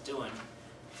what I was doing,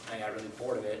 I got really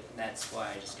bored of it, and that's why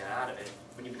I just got out of it.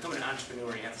 When you become an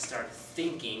entrepreneur, you have to start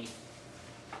thinking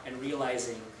and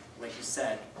realizing, like you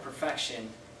said, perfection,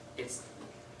 it's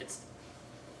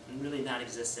really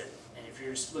non-existent. And if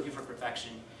you're just looking for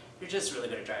perfection, you're just really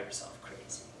going to drive yourself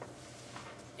crazy.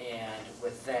 And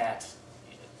with that,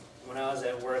 when I was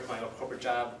at work, my corporate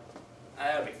job,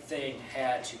 everything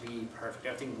had to be perfect.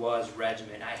 Everything was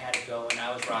regimen. I had to go, and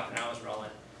I was rocking, I was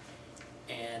rolling.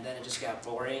 And then it just got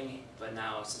boring, but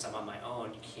now since I'm on my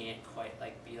own, you can't quite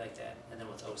be like that. And then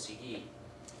with OCD,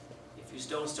 if you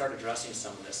don't start addressing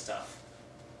some of this stuff,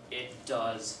 it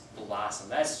does blossom.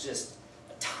 That's just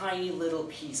a tiny little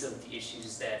piece of the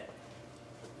issues that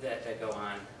go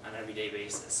on an everyday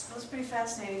basis. That was pretty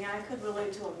fascinating. I could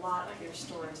relate to a lot of your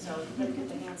stories, so you better get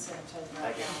the hand sanitizer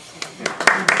right now.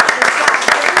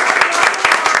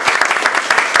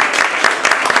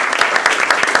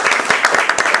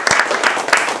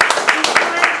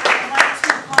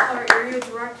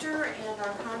 Director and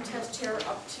our contest chair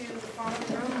up to the front of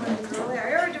the room, our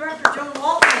area director, Joan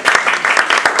Walton.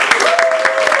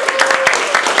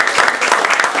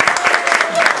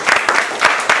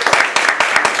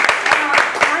 And our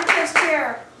contest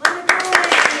chair, Linda Gurley.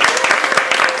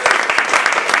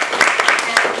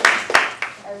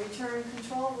 And I return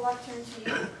control of the lectern to you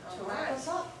to wrap us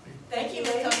up. Thank you,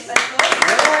 ladies. Ms.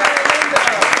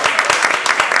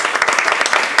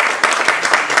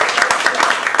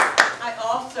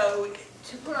 Also,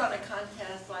 to put on a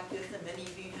contest like this, and many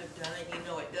of you have done it, you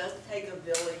know it does take a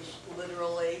village,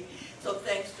 literally. So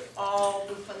thanks to all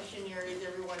the functionaries,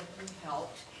 everyone who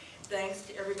helped. Thanks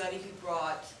to everybody who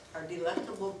brought our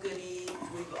delectable goodies.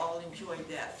 We've all enjoyed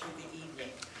that through the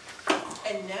evening.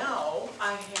 And now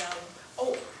I have,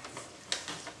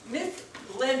 Miss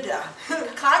Linda,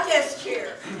 contest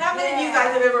chair. How many of you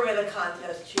guys have ever been a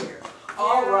contest chair?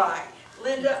 All right.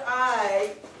 Linda,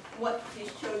 I want to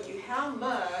show you how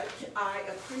much I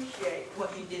appreciate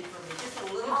what you did for me. Just a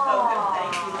little token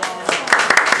thank you,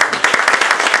 Linda.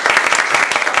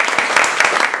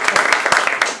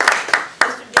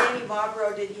 Mr. Danny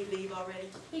Barbaro, did he leave already?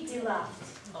 He did left.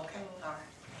 Okay, all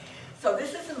right. So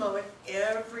this is the moment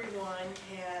everyone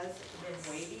has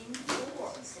been waiting for.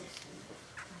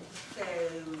 So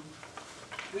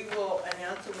we will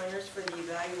announce the winners for the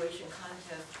evaluation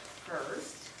contest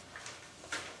first.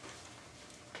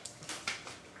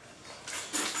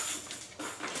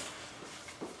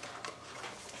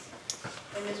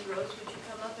 And Ms. Rose, would you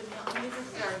come up and help me? This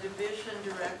is our division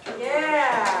director.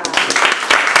 Yeah.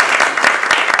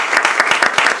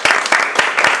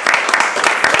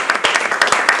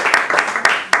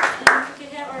 And we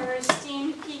could have our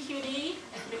esteemed PQD,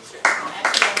 Mr.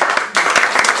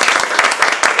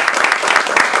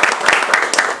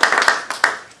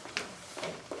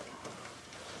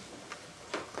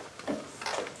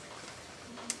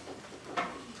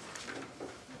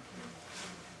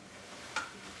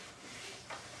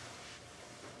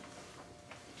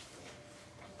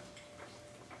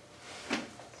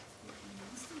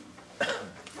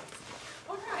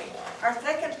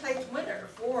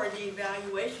 the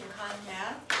evaluation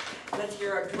contest. Let's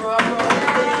hear a drum roll,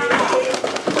 please.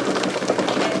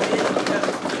 And this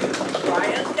goes to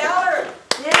Brian Steller.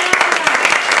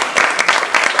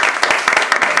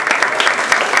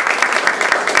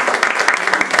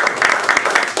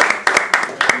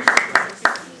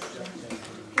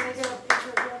 Can I get a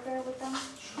picture of you up there with them?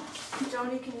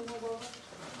 Joni, can you move over?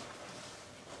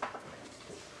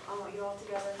 I want you all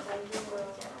together. Thank you.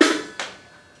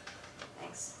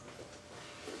 Thanks.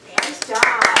 Nice job.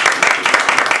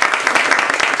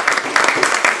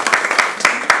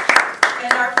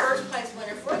 And our first place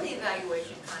winner for the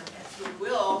evaluation contest, who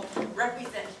will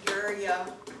represent Area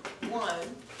 1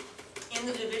 in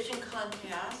the division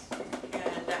contest,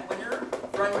 and that winner,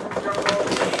 drum roll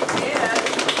please, is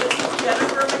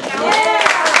Jennifer McAllister.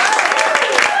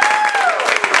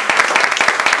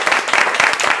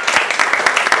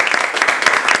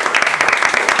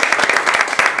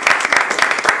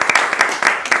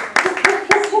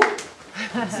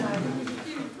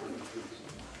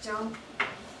 Joan?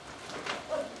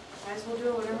 Might as well do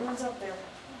it when everyone's up there.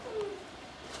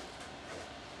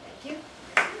 Thank you.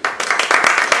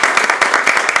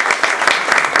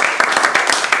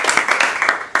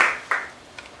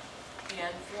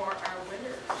 And for our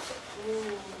winners, the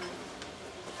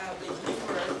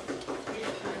Humorous.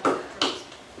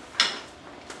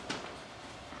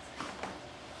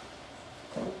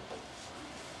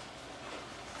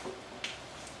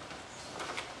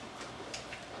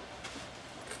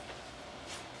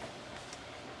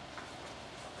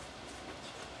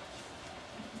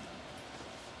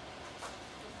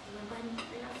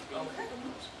 Okay,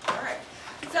 all right.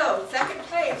 So, second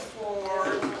place for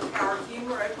our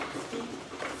humorous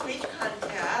speech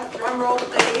contest, drum roll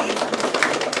please,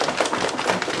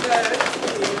 goes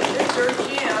to Mr.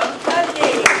 Jim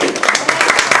Bundy.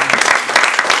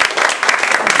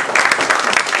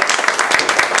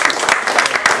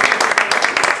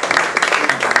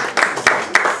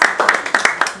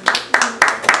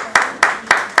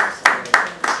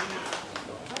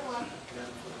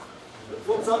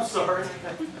 Whoops, I'm sorry.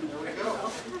 There we go.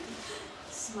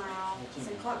 Smile.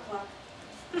 Say cluck cluck.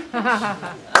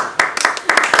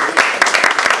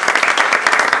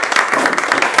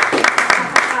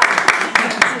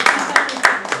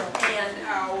 And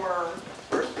our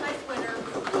first place winner,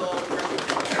 who will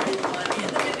represent everyone in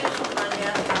the division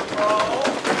contest, drum roll.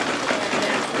 And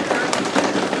that's winner,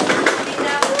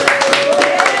 Christina Blue.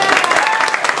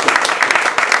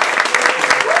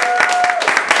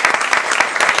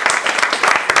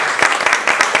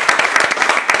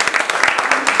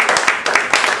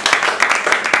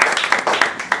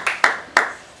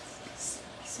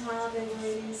 Smile, big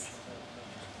ladies.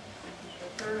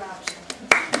 Third option.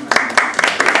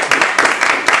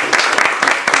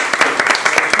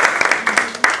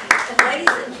 And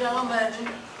ladies and gentlemen,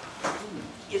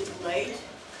 it's late.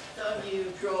 Some of you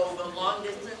drove a long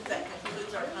distance. That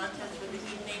concludes our contest for the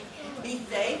evening. Be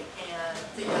safe and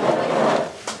see you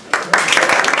later.